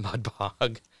Campground? it. Mud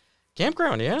bog.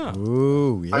 Campground, yeah.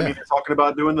 Ooh, yeah. I mean, they're talking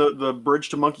about doing the bridge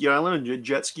to Monkey Island and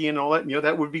jet ski and all that.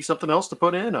 That would be something else to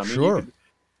put in. I mean, sure.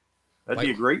 That'd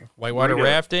be a great whitewater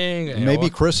rafting. Maybe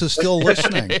Kris is still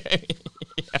listening.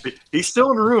 He's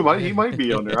still in the room. He might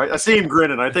be on there. I see him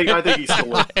grinning. I think he's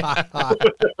still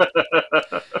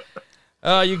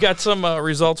in. You got some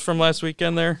results from last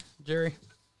weekend there, Jerry?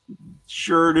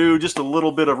 Sure do. Just a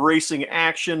little bit of racing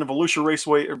action.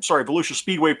 Volusia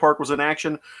Speedway Park was in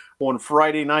action on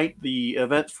Friday night. The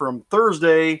event from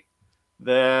Thursday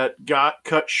that got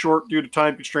cut short due to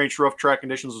time constraints, rough track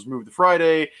conditions, was moved to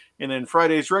Friday. And then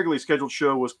Friday's regularly scheduled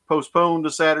show was postponed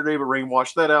to Saturday, but rain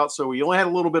washed that out. So we only had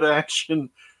a little bit of action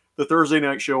the Thursday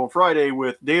night show on Friday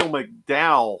with Dale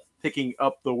McDowell picking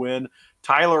up the win.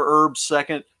 Tyler Erb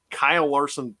second. Kyle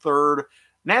Larson third. And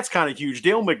that's kind of huge.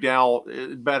 Dale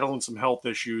McDowell battling some health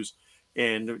issues,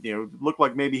 and looked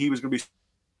like maybe he was going to be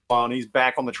on. He's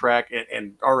back on the track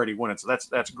and already winning. So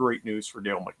that's great news for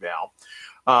Dale McDowell.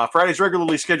 Friday's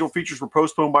regularly scheduled features were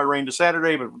postponed by rain to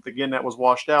Saturday, but again, that was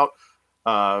washed out.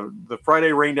 The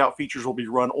Friday rained out features will be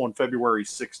run on February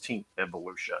 16th at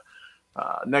Volusia.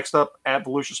 Next up at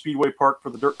Volusia Speedway Park for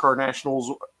the Dirt Car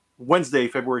Nationals, Wednesday,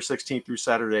 February 16th through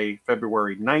Saturday,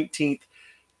 February 19th.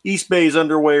 East Bay is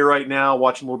underway right now,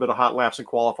 watching a little bit of hot laps and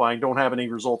qualifying. Don't have any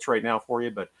results right now for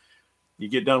you, but you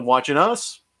get done watching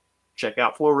us, check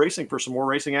out Flow Racing for some more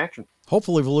racing action.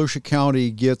 Hopefully Volusia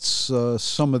County gets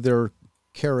some of their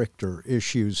character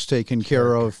issues taken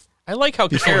care of. I like how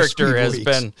character has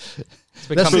been.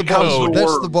 That's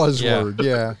the buzzword,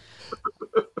 yeah.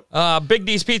 Big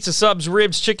D's Pizza, Subs,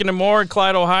 Ribs, Chicken, and more in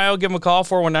Clyde, Ohio. Give them a call,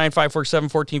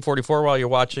 419-547-1444 while you're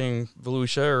watching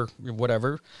Volusia or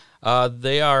whatever.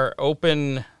 They are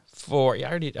open for...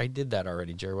 Yeah, I did that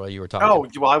already, Jerry, while you were talking. Oh,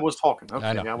 well, I was talking. Okay,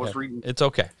 I know. I was reading. It's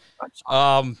okay.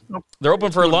 They're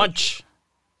open for lunch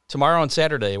tomorrow and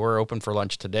Saturday. We're open for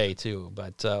lunch today, too.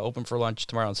 But open for lunch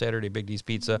tomorrow and Saturday, Big D's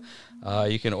Pizza.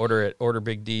 You can order at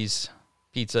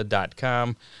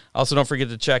orderbigdspizza.com. Also, don't forget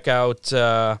to check out...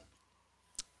 the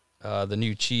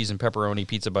new cheese and pepperoni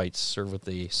pizza bites served with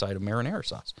the side of marinara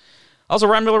sauce. Also,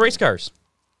 Ron Miller Race Cars.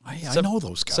 I know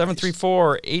those guys.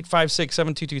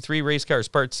 734-856-7223 Race Cars,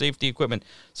 parts, safety, equipment,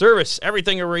 service,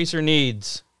 everything a racer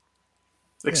needs.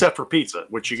 Except for pizza,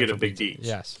 which you get at Big D's.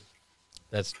 Yes.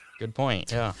 That's a good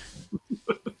point, yeah.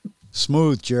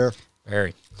 Smooth, Jer.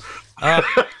 Very. Got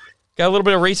a little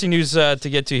bit of racing news to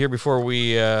get to here before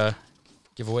we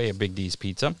give away a Big D's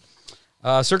Pizza.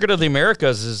 Circuit of the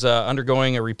Americas is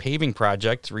undergoing a repaving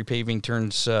project. Repaving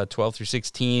turns 12 through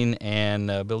 16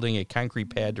 and building a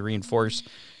concrete pad to reinforce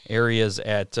areas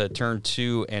at Turn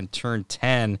 2 and Turn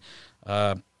 10.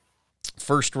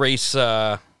 First race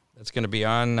that's going to be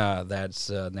on, that's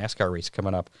a NASCAR race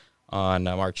coming up on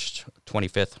March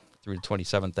 25th through the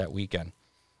 27th that weekend.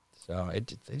 So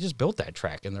they just built that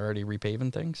track and they're already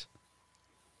repaving things.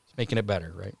 It's making it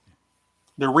better, right?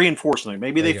 They're reinforcing it.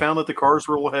 Maybe they found that the cars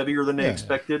were a little heavier than they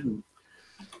expected.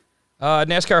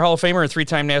 NASCAR Hall of Famer and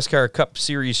three-time NASCAR Cup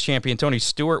Series champion Tony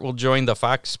Stewart will join the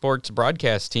Fox Sports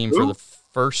broadcast team for the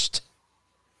first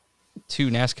two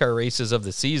NASCAR races of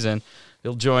the season.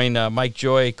 He'll join Mike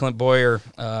Joy, Clint Boyer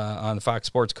on the Fox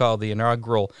Sports call the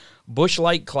inaugural Busch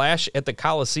Light Clash at the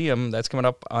Coliseum. That's coming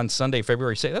up on Sunday,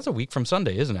 February 6th. That's a week from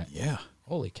Sunday, isn't it? Yeah.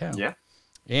 Holy cow. Yeah.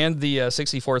 And the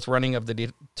 64th running of the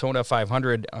Daytona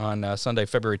 500 on Sunday,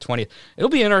 February 20th. It'll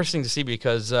be interesting to see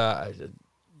because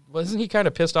wasn't he kind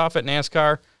of pissed off at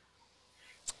NASCAR?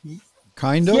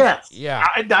 Kind of? Yes. Yeah.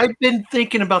 I've been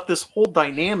thinking about this whole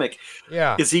dynamic.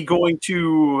 Yeah. Is he going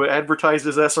to advertise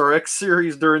his SRX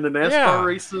series during the NASCAR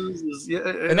races?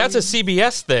 And that's a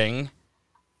CBS thing.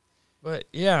 But,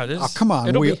 yeah. Come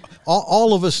on.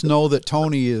 All of us know that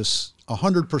Tony is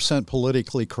 100%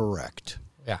 politically correct.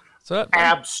 So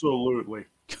absolutely.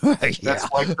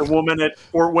 That's like the woman at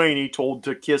Fort Wayne he told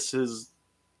to kiss his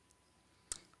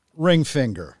ring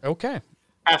finger. Okay.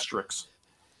 Asterisk.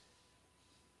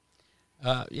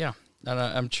 Yeah. And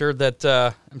I'm sure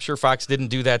Fox didn't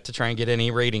do that to try and get any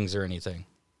ratings or anything.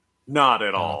 Not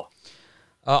at all.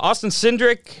 Austin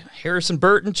Cindric, Harrison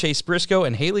Burton, Chase Briscoe,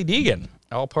 and Haley Deegan,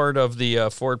 all part of the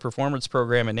Ford Performance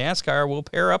Program in NASCAR, will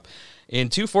pair up in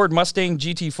two Ford Mustang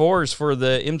GT4s for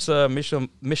the IMSA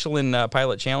Michelin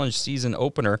Pilot Challenge season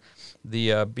opener, the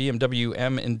BMW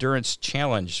M Endurance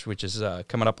Challenge, which is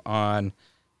coming up on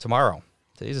tomorrow.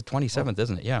 Today's the 27th,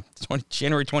 isn't it? Yeah,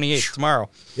 January 28th, tomorrow.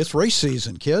 It's race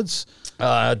season, kids.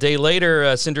 A day later,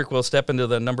 Cindric will step into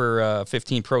the number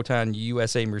 15 Proton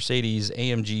USA Mercedes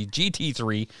AMG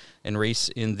GT3 and race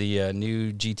in the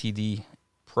new GTD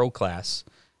Pro class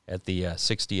at the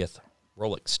 60th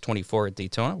Rolex 24 at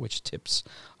Daytona, which tips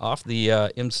off the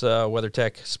IMSA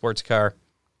WeatherTech Sports Car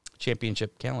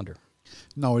Championship calendar.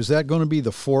 Now, is that going to be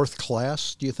the fourth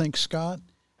class, do you think, Scott?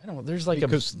 I don't know. There's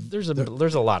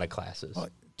there's a lot of classes.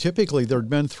 Typically, there'd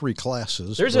been three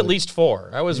classes. There's at least four.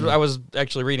 I was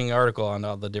actually reading an article on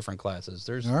all the different classes.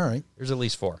 There's at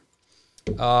least four.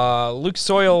 Lucas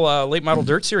Oil Late Model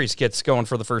Dirt Series gets going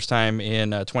for the first time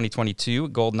in 2022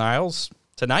 at Golden Isles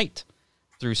tonight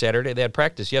through Saturday. They had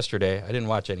practice yesterday. I didn't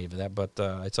watch any of that, but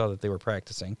I saw that they were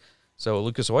practicing. So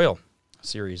Lucas Oil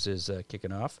Series is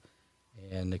kicking off,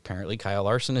 and apparently Kyle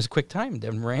Larson is quick time.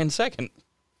 Then ran second.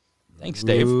 Thanks,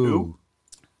 Dave. Ooh.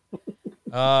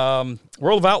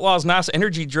 World of Outlaws NOS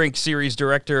Energy Drink Series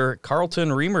director Carlton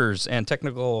Reimers and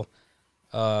technical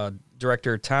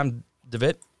director Tom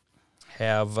DeWitt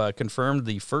have confirmed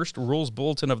the first rules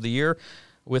bulletin of the year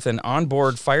with an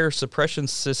onboard fire suppression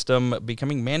system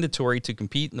becoming mandatory to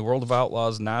compete in the World of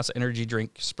Outlaws NOS Energy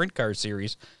Drink Sprint Car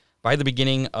Series by the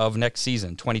beginning of next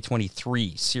season,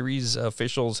 2023. Series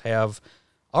officials have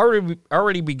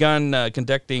already begun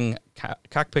conducting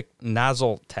cockpit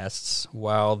nozzle tests,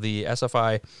 while the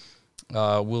SFI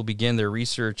will begin their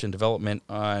research and development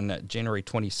on January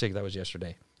 26th. That was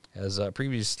yesterday. As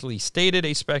previously stated,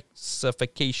 a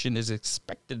specification is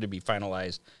expected to be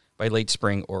finalized by late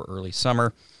spring or early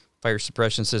summer. Fire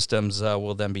suppression systems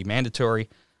will then be mandatory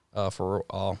for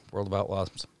all World of Outlaws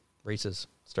races,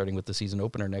 starting with the season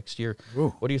opener next year.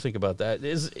 Ooh. What do you think about that?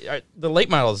 The late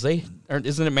models,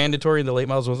 isn't it mandatory? The late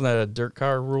models, wasn't that a dirt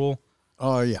car rule?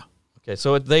 Yeah. Okay,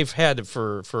 so they've had it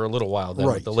for a little while then,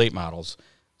 Right. with the late models.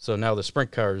 So now the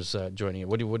sprint cars joining it.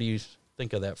 What do you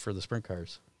think of that for the sprint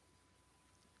cars?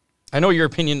 I know your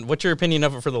opinion. What's your opinion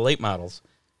of it for the late models?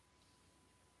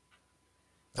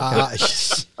 I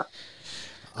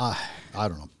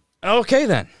don't know. Okay,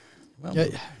 then. Well,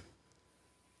 Yeah.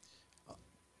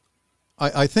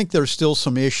 I think there's still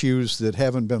some issues that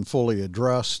haven't been fully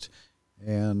addressed,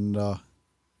 and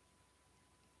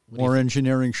more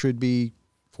engineering should be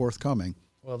forthcoming.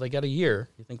 well, they got a year.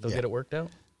 You think they'll get it worked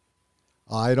out?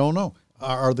 I don't know.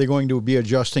 Are they going to be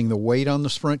adjusting the weight on the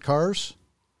sprint cars?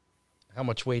 How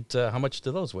much weight? How much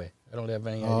do those weigh? I don't have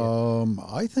any idea.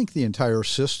 I think the entire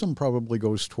system probably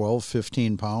goes 12,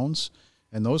 15 pounds,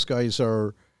 and those guys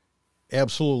are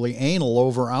absolutely anal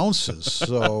over ounces.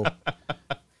 So,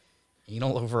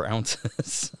 Anal over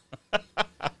ounces.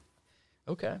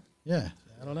 Okay. yeah,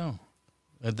 I don't know.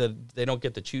 They don't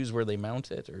get to choose where they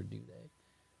mount it, or do they?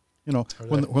 you know,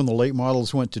 when the late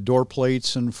models went to door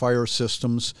plates and fire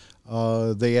systems,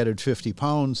 they added 50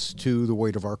 pounds to the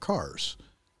weight of our cars.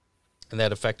 And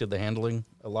that affected the handling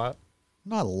a lot,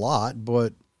 Not a lot,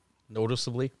 but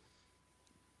noticeably.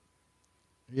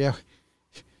 yeah,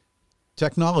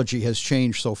 technology has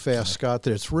changed so fast, Scott,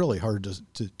 that it's really hard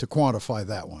to quantify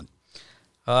that one.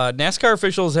 NASCAR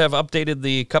officials have updated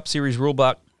the Cup Series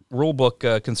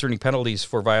rulebook concerning penalties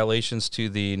for violations to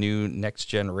the new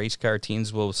next-gen race car.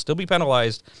 Teams will still be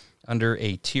penalized under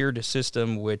a tiered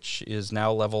system, which is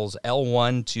now levels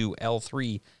L1 to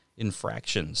L3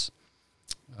 infractions.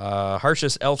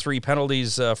 Harshest L3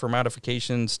 penalties for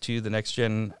modifications to the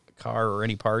next-gen car or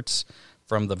any parts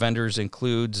from the vendors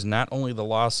includes not only the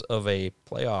loss of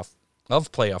playoff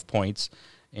points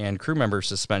and crew member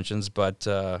suspensions, but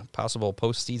possible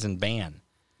postseason ban.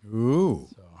 Ooh.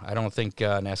 So I don't think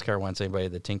NASCAR wants anybody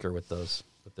to tinker with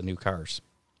the new cars.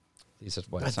 At least that's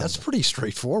what it sounds That's like. pretty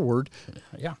straightforward.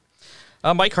 Yeah.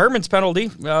 Mike Harmon's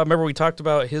penalty. Remember we talked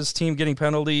about his team getting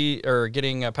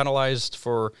penalized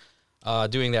for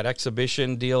doing that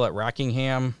exhibition deal at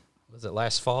Rockingham. Was it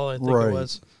last fall? I think Right. it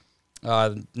was.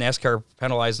 NASCAR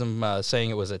penalized him,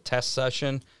 saying it was a test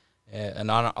session, an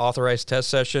unauthorized test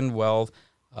session. Well,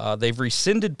 they've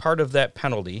rescinded part of that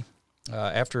penalty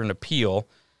after an appeal.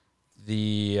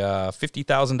 The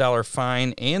 $50,000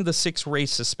 fine and the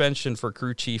 6-race suspension for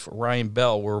crew chief Ryan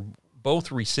Bell were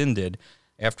both rescinded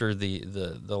after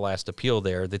the last appeal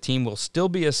there. The team will still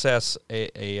be assessed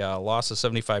a loss of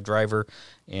 75 driver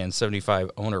and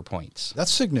 75 owner points.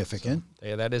 That's significant. So,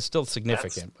 yeah, that is still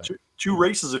significant. That's two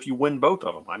races if you win both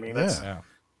of them. I mean, that's Yeah.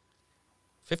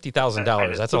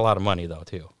 $50,000. That's a lot of money, though,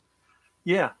 too.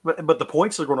 yeah. But the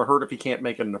points are going to hurt if he can't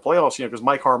make it in the playoffs. Because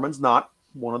Mike Harmon's not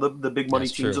one of the big money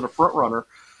That's teams true. and a front runner.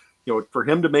 For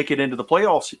him to make it into the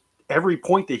playoffs, every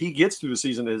point that he gets through the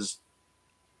season is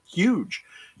huge.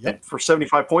 Yep. And for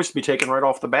 75 points to be taken right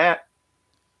off the bat,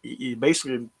 you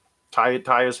basically tie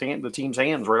the team's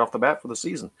hands right off the bat for the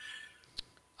season.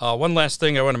 One last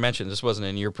thing I want to mention. This wasn't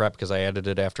in your prep because I added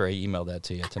it after I emailed that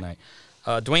to you tonight.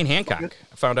 Dwayne Hancock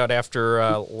found out after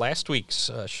last week's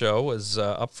show was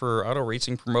up for Auto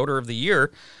Racing Promoter of the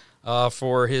Year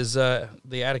for his the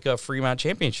Attica Fremont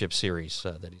Championship Series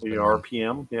that he's The been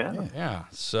RPM, yeah. Yeah.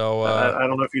 So I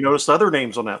don't know if you noticed other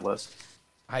names on that list.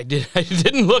 I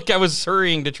didn't look. I was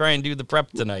hurrying to try and do the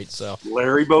prep tonight. So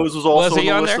Larry Bowes was also Was he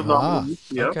on the on list there? of nominees.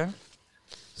 Yep. okay.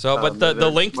 So, but the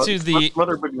There's link to some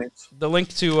other big names. the link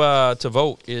to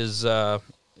vote is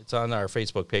it's on our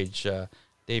Facebook page.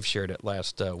 Dave shared it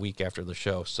last week after the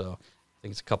show, so I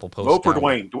think it's a couple posts. Vote for down.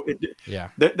 Dwayne. Yeah,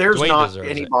 There's Dwayne not deserves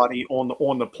it. anybody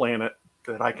on the planet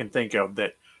that I can think of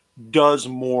that does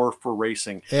more for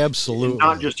racing. Absolutely. And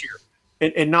not just here.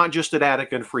 And not just at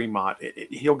Attica and Fremont.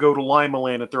 He'll go to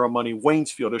Limaland at Throw Money,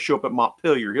 Waynesfield. He'll show up at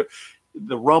Montpelier.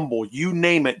 The Rumble, you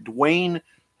name it. Dwayne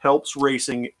helps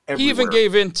racing everywhere. He even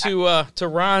gave in to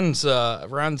Ron's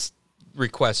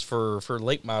request for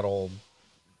late model.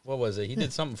 What was it? He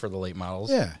did something for the late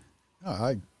models. Yeah.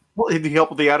 Well, he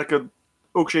helped with the Attica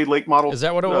Oakshade Lake Model. Is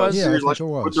that what it was? Yeah, I series think like it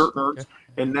was. with Dirt Nerds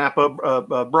and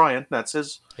Napa Brian. That's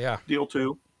his deal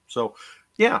too. So,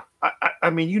 yeah, I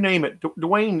mean, you name it.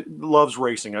 Dwayne loves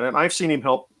racing, and I've seen him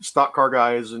help stock car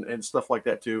guys and stuff like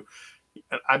that too.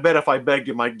 I bet if I begged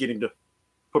him, I'd get him to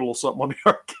put a little something on the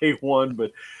RK1,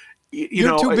 but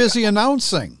You're too busy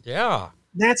announcing. Yeah.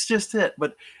 That's just it.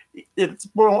 But it's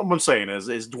what I'm saying is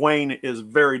Dwayne is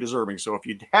very deserving. So if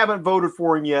you haven't voted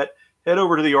for him yet, head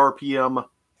over to the RPM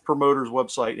Promoters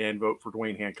website and vote for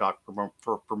Dwayne Hancock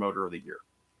for Promoter of the Year.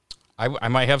 I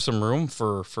might have some room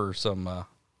for some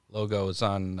logos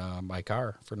on my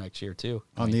car for next year too.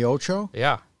 On the Ocho?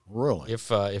 Yeah. Really?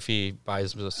 If he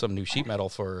buys some new sheet metal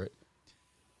for it.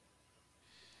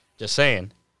 Just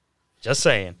saying.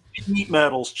 Sheet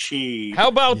metal's cheap. How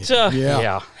about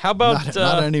yeah. How about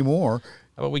not anymore.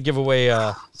 How about we give away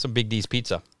some Big D's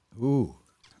pizza? Ooh.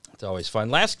 It's always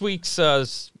fun. Last week's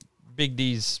Big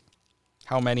D's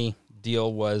how many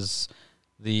deal was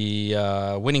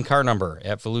the winning car number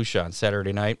at Volusia on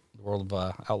Saturday night, World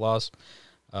of Outlaws.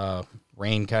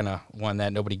 Rain kind of won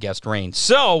that. Nobody guessed Rain.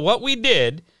 So what we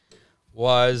did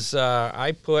was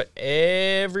I put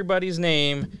everybody's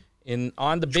name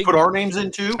on the big. Put our names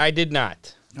in too? I did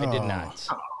not.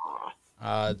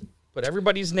 But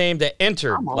everybody's name that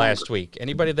entered last week,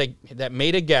 anybody that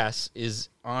made a guess is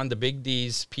on the Big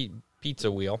D's pizza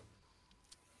wheel.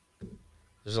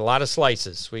 There's a lot of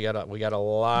slices. We got a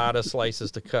lot of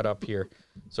slices to cut up here.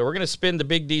 So we're gonna spin the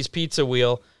Big D's pizza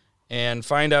wheel and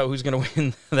find out who's gonna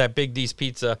win that Big D's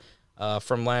pizza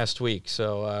from last week.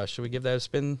 So should we give that a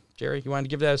spin, Jerry? You want to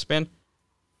give that a spin?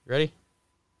 You ready?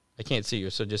 I can't see you,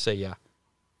 so just say yeah.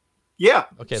 Yeah.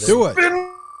 Okay. Do it.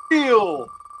 Spin wheel.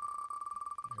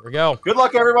 Here we go. Good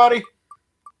luck, everybody.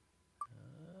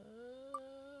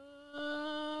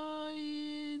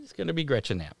 It's going to be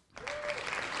Gretchen Knapp.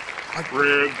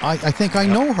 I think I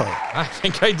know her. I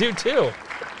think I do, too.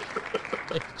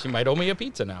 She might owe me a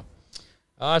pizza now.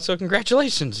 So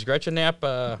congratulations, Gretchen Knapp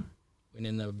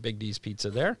winning the Big D's pizza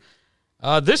there.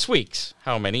 This week's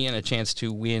How Many and a chance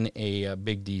to win a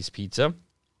Big D's pizza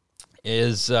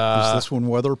is this one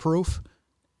weatherproof?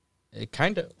 It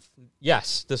kind of.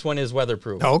 Yes, this one is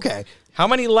weatherproof. Okay. How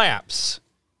many laps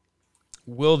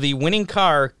will the winning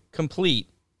car complete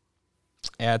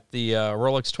at the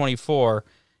Rolex 24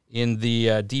 in the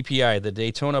DPI, the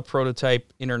Daytona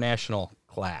Prototype International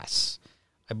class?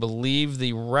 I believe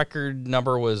the record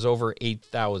number was over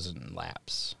 8,000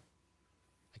 laps.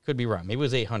 I could be wrong. Maybe it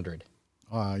was 800.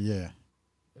 Yeah.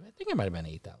 I think it might have been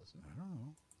 8,000. I don't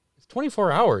know. It's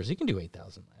 24 hours. You can do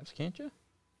 8,000 laps, can't you?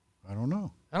 I don't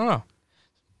know.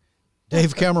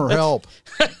 Dave Kemmer, help.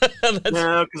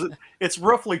 No, because it's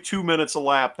roughly 2 minutes a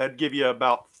lap. That'd give you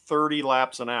about 30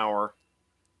 laps an hour.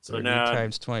 So now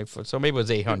times 24. So maybe it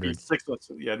was 800.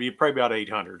 Yeah, it'd be probably about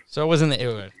 800. So it wasn't.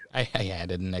 I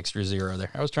added an extra zero there.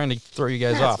 I was trying to throw you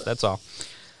guys off. That's all.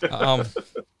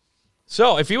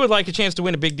 So if you would like a chance to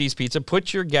win a Big D's pizza,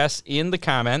 put your guess in the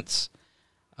comments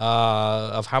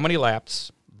of how many laps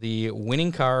the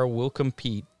winning car will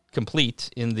complete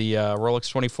in the Rolex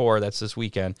 24. That's this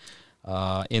weekend.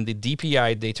 In the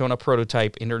DPI Daytona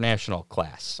Prototype International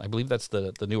class. I believe that's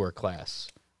the newer class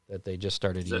that they just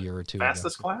started a year or two ago.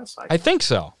 Fastest class? I think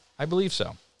so. I believe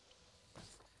so.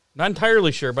 Not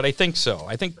entirely sure, but I think so.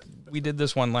 I think we did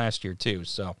this one last year too.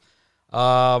 So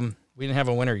we didn't have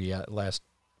a winner yet last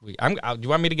week. Do you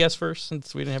want me to guess first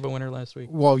since we didn't have a winner last week?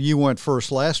 Well, you went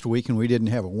first last week and we didn't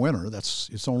have a winner.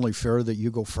 It's only fair that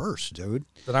you go first, dude.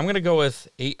 Then I'm going to go with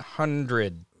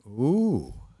 800.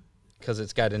 Ooh. Because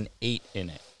it's got an 8 in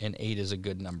it, and 8 is a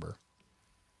good number.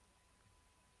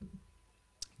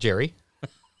 Jerry?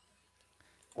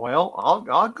 Well,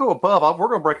 I'll go above. We're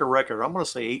going to break a record. I'm going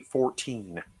to say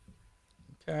 814.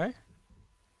 Okay.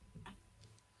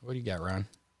 What do you got, Ron?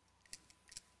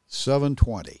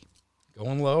 720.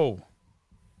 Going low.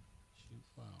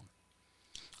 Wow.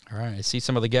 All right, I see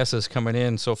some of the guesses coming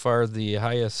in. So far, the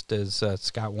highest is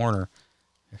Scott Warner.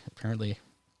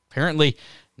 Apparently,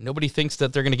 nobody thinks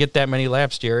that they're going to get that many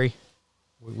laps, Jerry.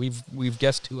 We've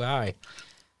guessed too high.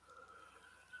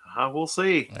 We'll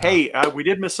see. Yeah. Hey, we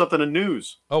did miss something in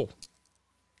news. Oh.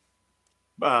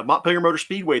 Montpelier Motor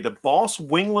Speedway, the Boss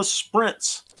Wingless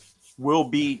Sprints will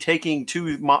be taking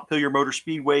to Montpelier Motor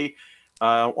Speedway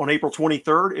on April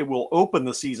 23rd. It will open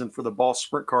the season for the Boss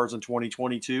Sprint cars in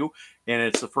 2022, and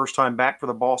it's the first time back for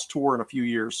the Boss Tour in a few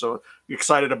years. So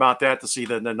excited about that to see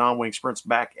the non-wing sprints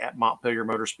back at Montpelier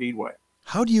Motor Speedway.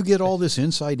 How do you get all this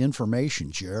inside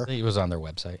information, Jer? It was on their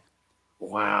website.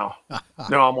 Wow.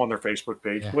 No, I'm on their Facebook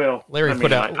page. Yeah. Well, Larry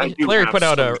put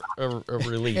out a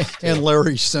release. And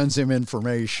Larry sends him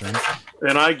information.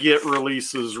 And I get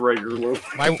releases regularly.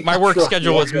 My work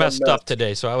schedule was messed up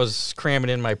today, so I was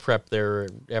cramming in my prep there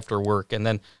after work, and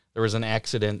then there was an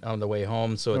accident on the way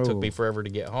home, so it took me forever to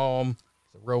get home.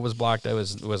 The road was blocked. It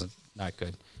wasn't not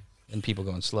good, and people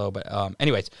going slow. But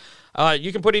anyways,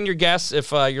 you can put in your guess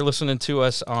if you're listening to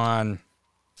us on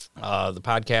the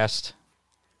podcast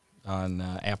on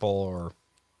Apple or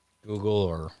Google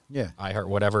or iHeart,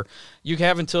 whatever. You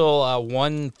have until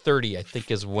 1:30, I think,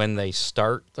 is when they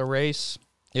start the race.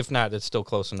 If not, it's still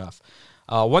close enough.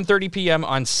 1:30 p.m.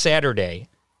 on Saturday,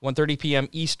 1:30 p.m.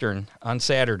 Eastern on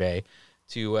Saturday,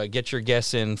 to get your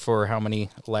guess in for how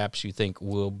many laps you think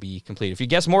will be complete. If you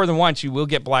guess more than once, you will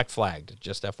get black flagged,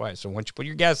 just FYI. So once you put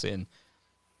your guess in,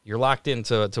 you're locked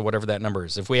into whatever that number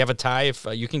is. If we have a tie, if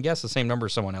you can guess the same number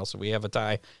as someone else, if we have a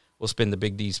tie, we'll spin the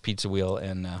Big D's pizza wheel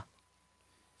and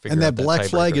figure and out that black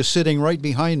flag is sitting right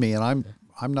behind me, and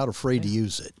I'm not afraid to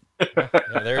use it. Yeah,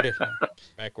 there it is.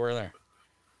 Back where there.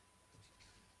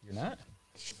 You're not?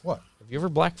 What? Have you ever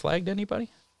black flagged anybody?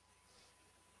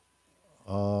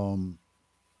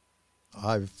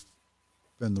 I've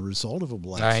been the result of a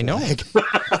black I know. flag.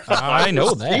 I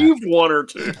know that. Received one or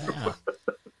two.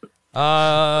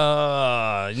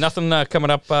 Yeah. Nothing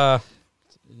coming up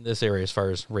in this area as far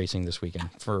as racing this weekend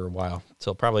for a while,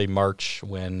 till probably March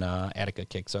when Attica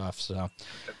kicks off. So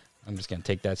I'm just going to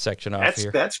take that section off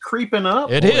here. That's creeping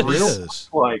up. It is.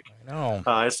 Like, I know.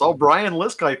 I saw Brian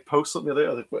Lisk post something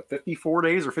the other day, what, 54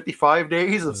 days or 55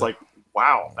 days? It's like,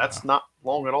 wow, that's not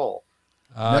long at all.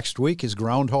 Next week is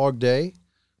Groundhog Day.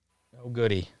 Oh,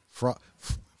 goody.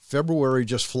 February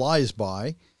just flies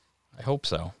by. I hope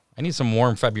so. I need some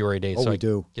warm February days so we I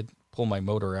do. can pull my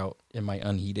motor out in my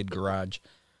unheated garage.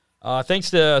 Thanks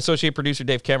to associate producer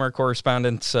Dave Kemmer,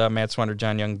 correspondents Matt Swander,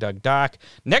 John Young, Doug Dock.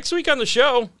 Next week on the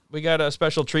show, we got a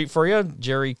special treat for you.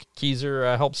 Jerry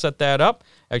Keyser helped set that up.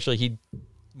 Actually, he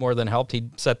more than helped. He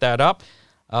set that up.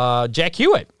 Jack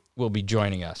Hewitt will be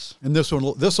joining us. And this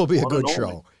will be a good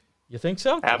show. You think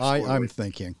so? Absolutely. I'm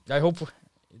thinking. I hope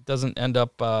it doesn't end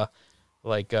up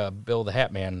like Bill the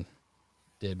Hat Man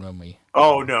did when we...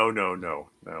 Oh, no.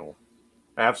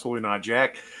 Absolutely not,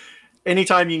 Jack.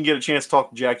 Anytime you can get a chance to talk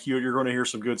to Jack Hewitt, you're going to hear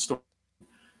some good stories.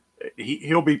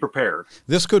 He'll be prepared.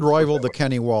 This could rival the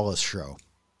Kenny Wallace show.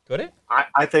 Could it?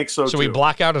 I think so, Should too. we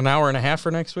block out an hour and a half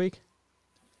for next week?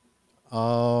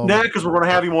 No, because we're going to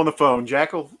have him on the phone.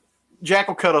 Jack will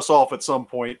cut us off at some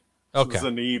point. Okay.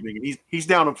 In the evening. He's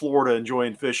down in Florida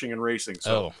enjoying fishing and racing.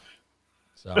 So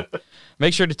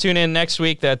make sure to tune in next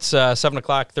week. That's 7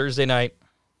 o'clock Thursday night.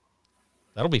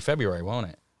 That'll be February, won't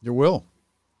it? It will.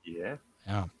 Yeah.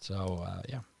 Yeah. So,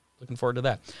 looking forward to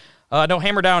that. No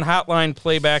Hammer Down hotline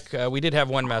playback. We did have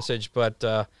one message, but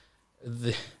I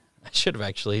should have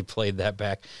actually played that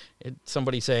back.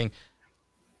 Somebody saying,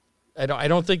 I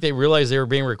don't think they realized they were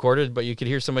being recorded, but you could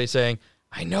hear somebody saying,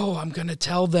 I know, I'm going to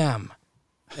tell them.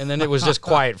 And then it was just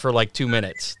quiet for like 2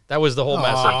 minutes. That was the whole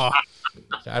message.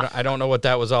 I don't know what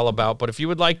that was all about. But if you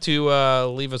would like to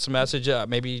leave us a message,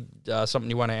 maybe something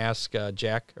you want to ask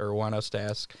Jack or want us to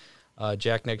ask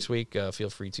Jack next week, feel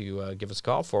free to give us a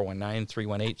call,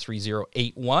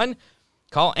 419-318-3081.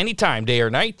 Call anytime, day or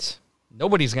night.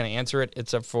 Nobody's going to answer it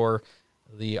except for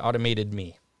the automated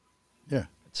me. Yeah.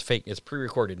 It's fake. It's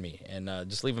pre-recorded me. And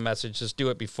just leave a message. Just do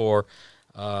it before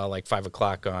like 5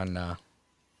 o'clock on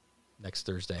next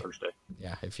Thursday.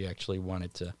 Yeah, if you actually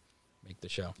wanted to make the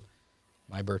show.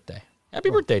 My birthday. Happy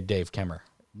birthday, Dave Kemmer.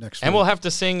 Next week. And we'll have to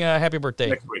sing happy birthday.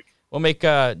 Next week. We'll make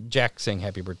Jack sing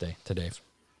happy birthday to Dave.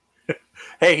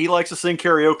 Hey, he likes to sing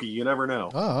karaoke. You never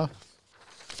know.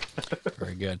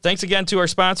 Very good. Thanks again to our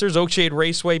sponsors, Oakshade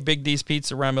Raceway, Big D's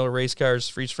Pizza, Ron Miller Race Cars,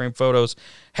 Freeze Frame Photos,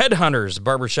 Headhunters,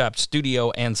 Barbershop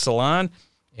Studio and Salon,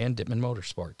 and Dittman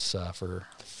Motorsports for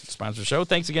sponsor show.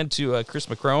 Thanks again to Chris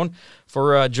McCrone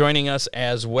for joining us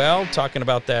as well, talking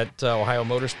about that Ohio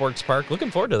Motorsports Park. Looking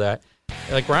forward to that.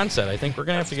 Like Ron said, I think we're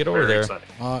going to have to get over there.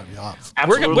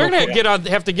 We're going to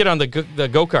have to get on the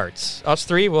go-karts. Us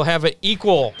three will have an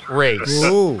equal race.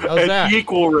 Ooh. How's that? An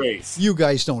equal race. You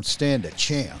guys don't stand a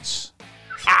chance.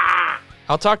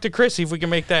 I'll talk to Chris, see if we can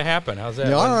make that happen. How's that?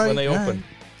 Yeah, when they open.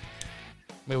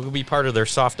 Maybe we'll be part of their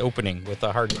soft opening with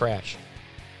a hard crash.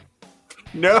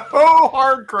 No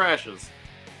hard crashes.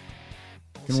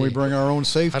 Can we bring our own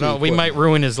safety? I don't know. We might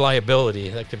ruin his liability.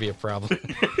 That could be a problem.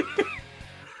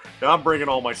 I'm bringing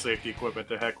all my safety equipment.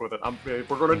 To heck with it.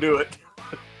 We're going to do it.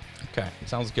 Okay,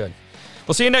 sounds good.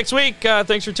 We'll see you next week.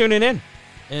 Thanks for tuning in.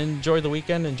 Enjoy the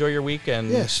weekend. Enjoy your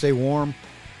weekend. Yeah, stay warm.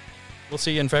 We'll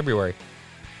see you in February.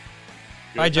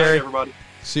 Good Bye, Jerry. night, everybody.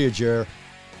 See you, Jerry.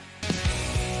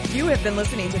 You have been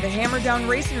listening to the Hammer Down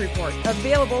Racing Report,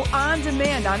 available on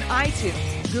demand on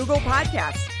iTunes, Google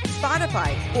Podcasts,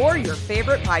 Spotify, or your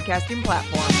favorite podcasting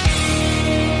platform.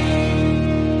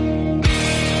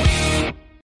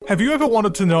 Have you ever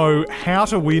wanted to know how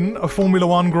to win a Formula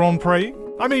One Grand Prix?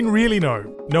 I mean, really know.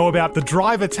 Know about the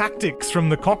driver tactics from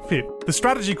the cockpit, the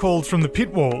strategy calls from the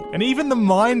pit wall, and even the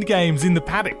mind games in the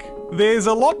paddock. There's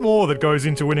a lot more that goes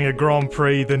into winning a Grand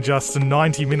Prix than just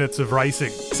 90 minutes of racing.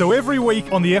 So every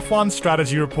week on the F1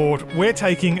 Strategy Report, we're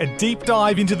taking a deep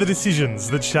dive into the decisions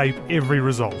that shape every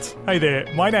result. Hey there,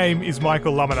 my name is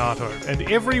Michael Laminato, and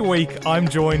every week I'm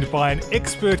joined by an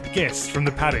expert guest from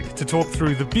the paddock to talk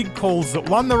through the big calls that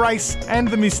won the race and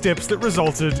the missteps that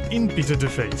resulted in bitter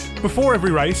defeat. Before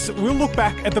every race, we'll look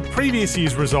back at the previous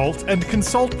year's result and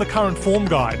consult the current form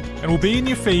guide, and we'll be in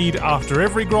your feed after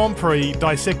every Grand Prix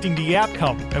dissecting the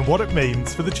outcome and what it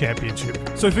means for the championship.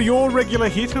 So for your regular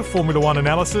hit of Formula One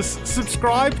analysis,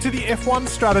 subscribe to the F1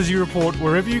 Strategy Report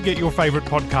wherever you get your favourite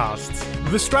podcasts.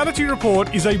 The Strategy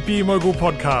Report is a Beer Mogul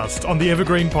podcast on the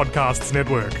Evergreen Podcasts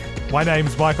Network. My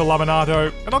name's Michael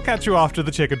Laminato, and I'll catch you after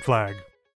the checkered flag.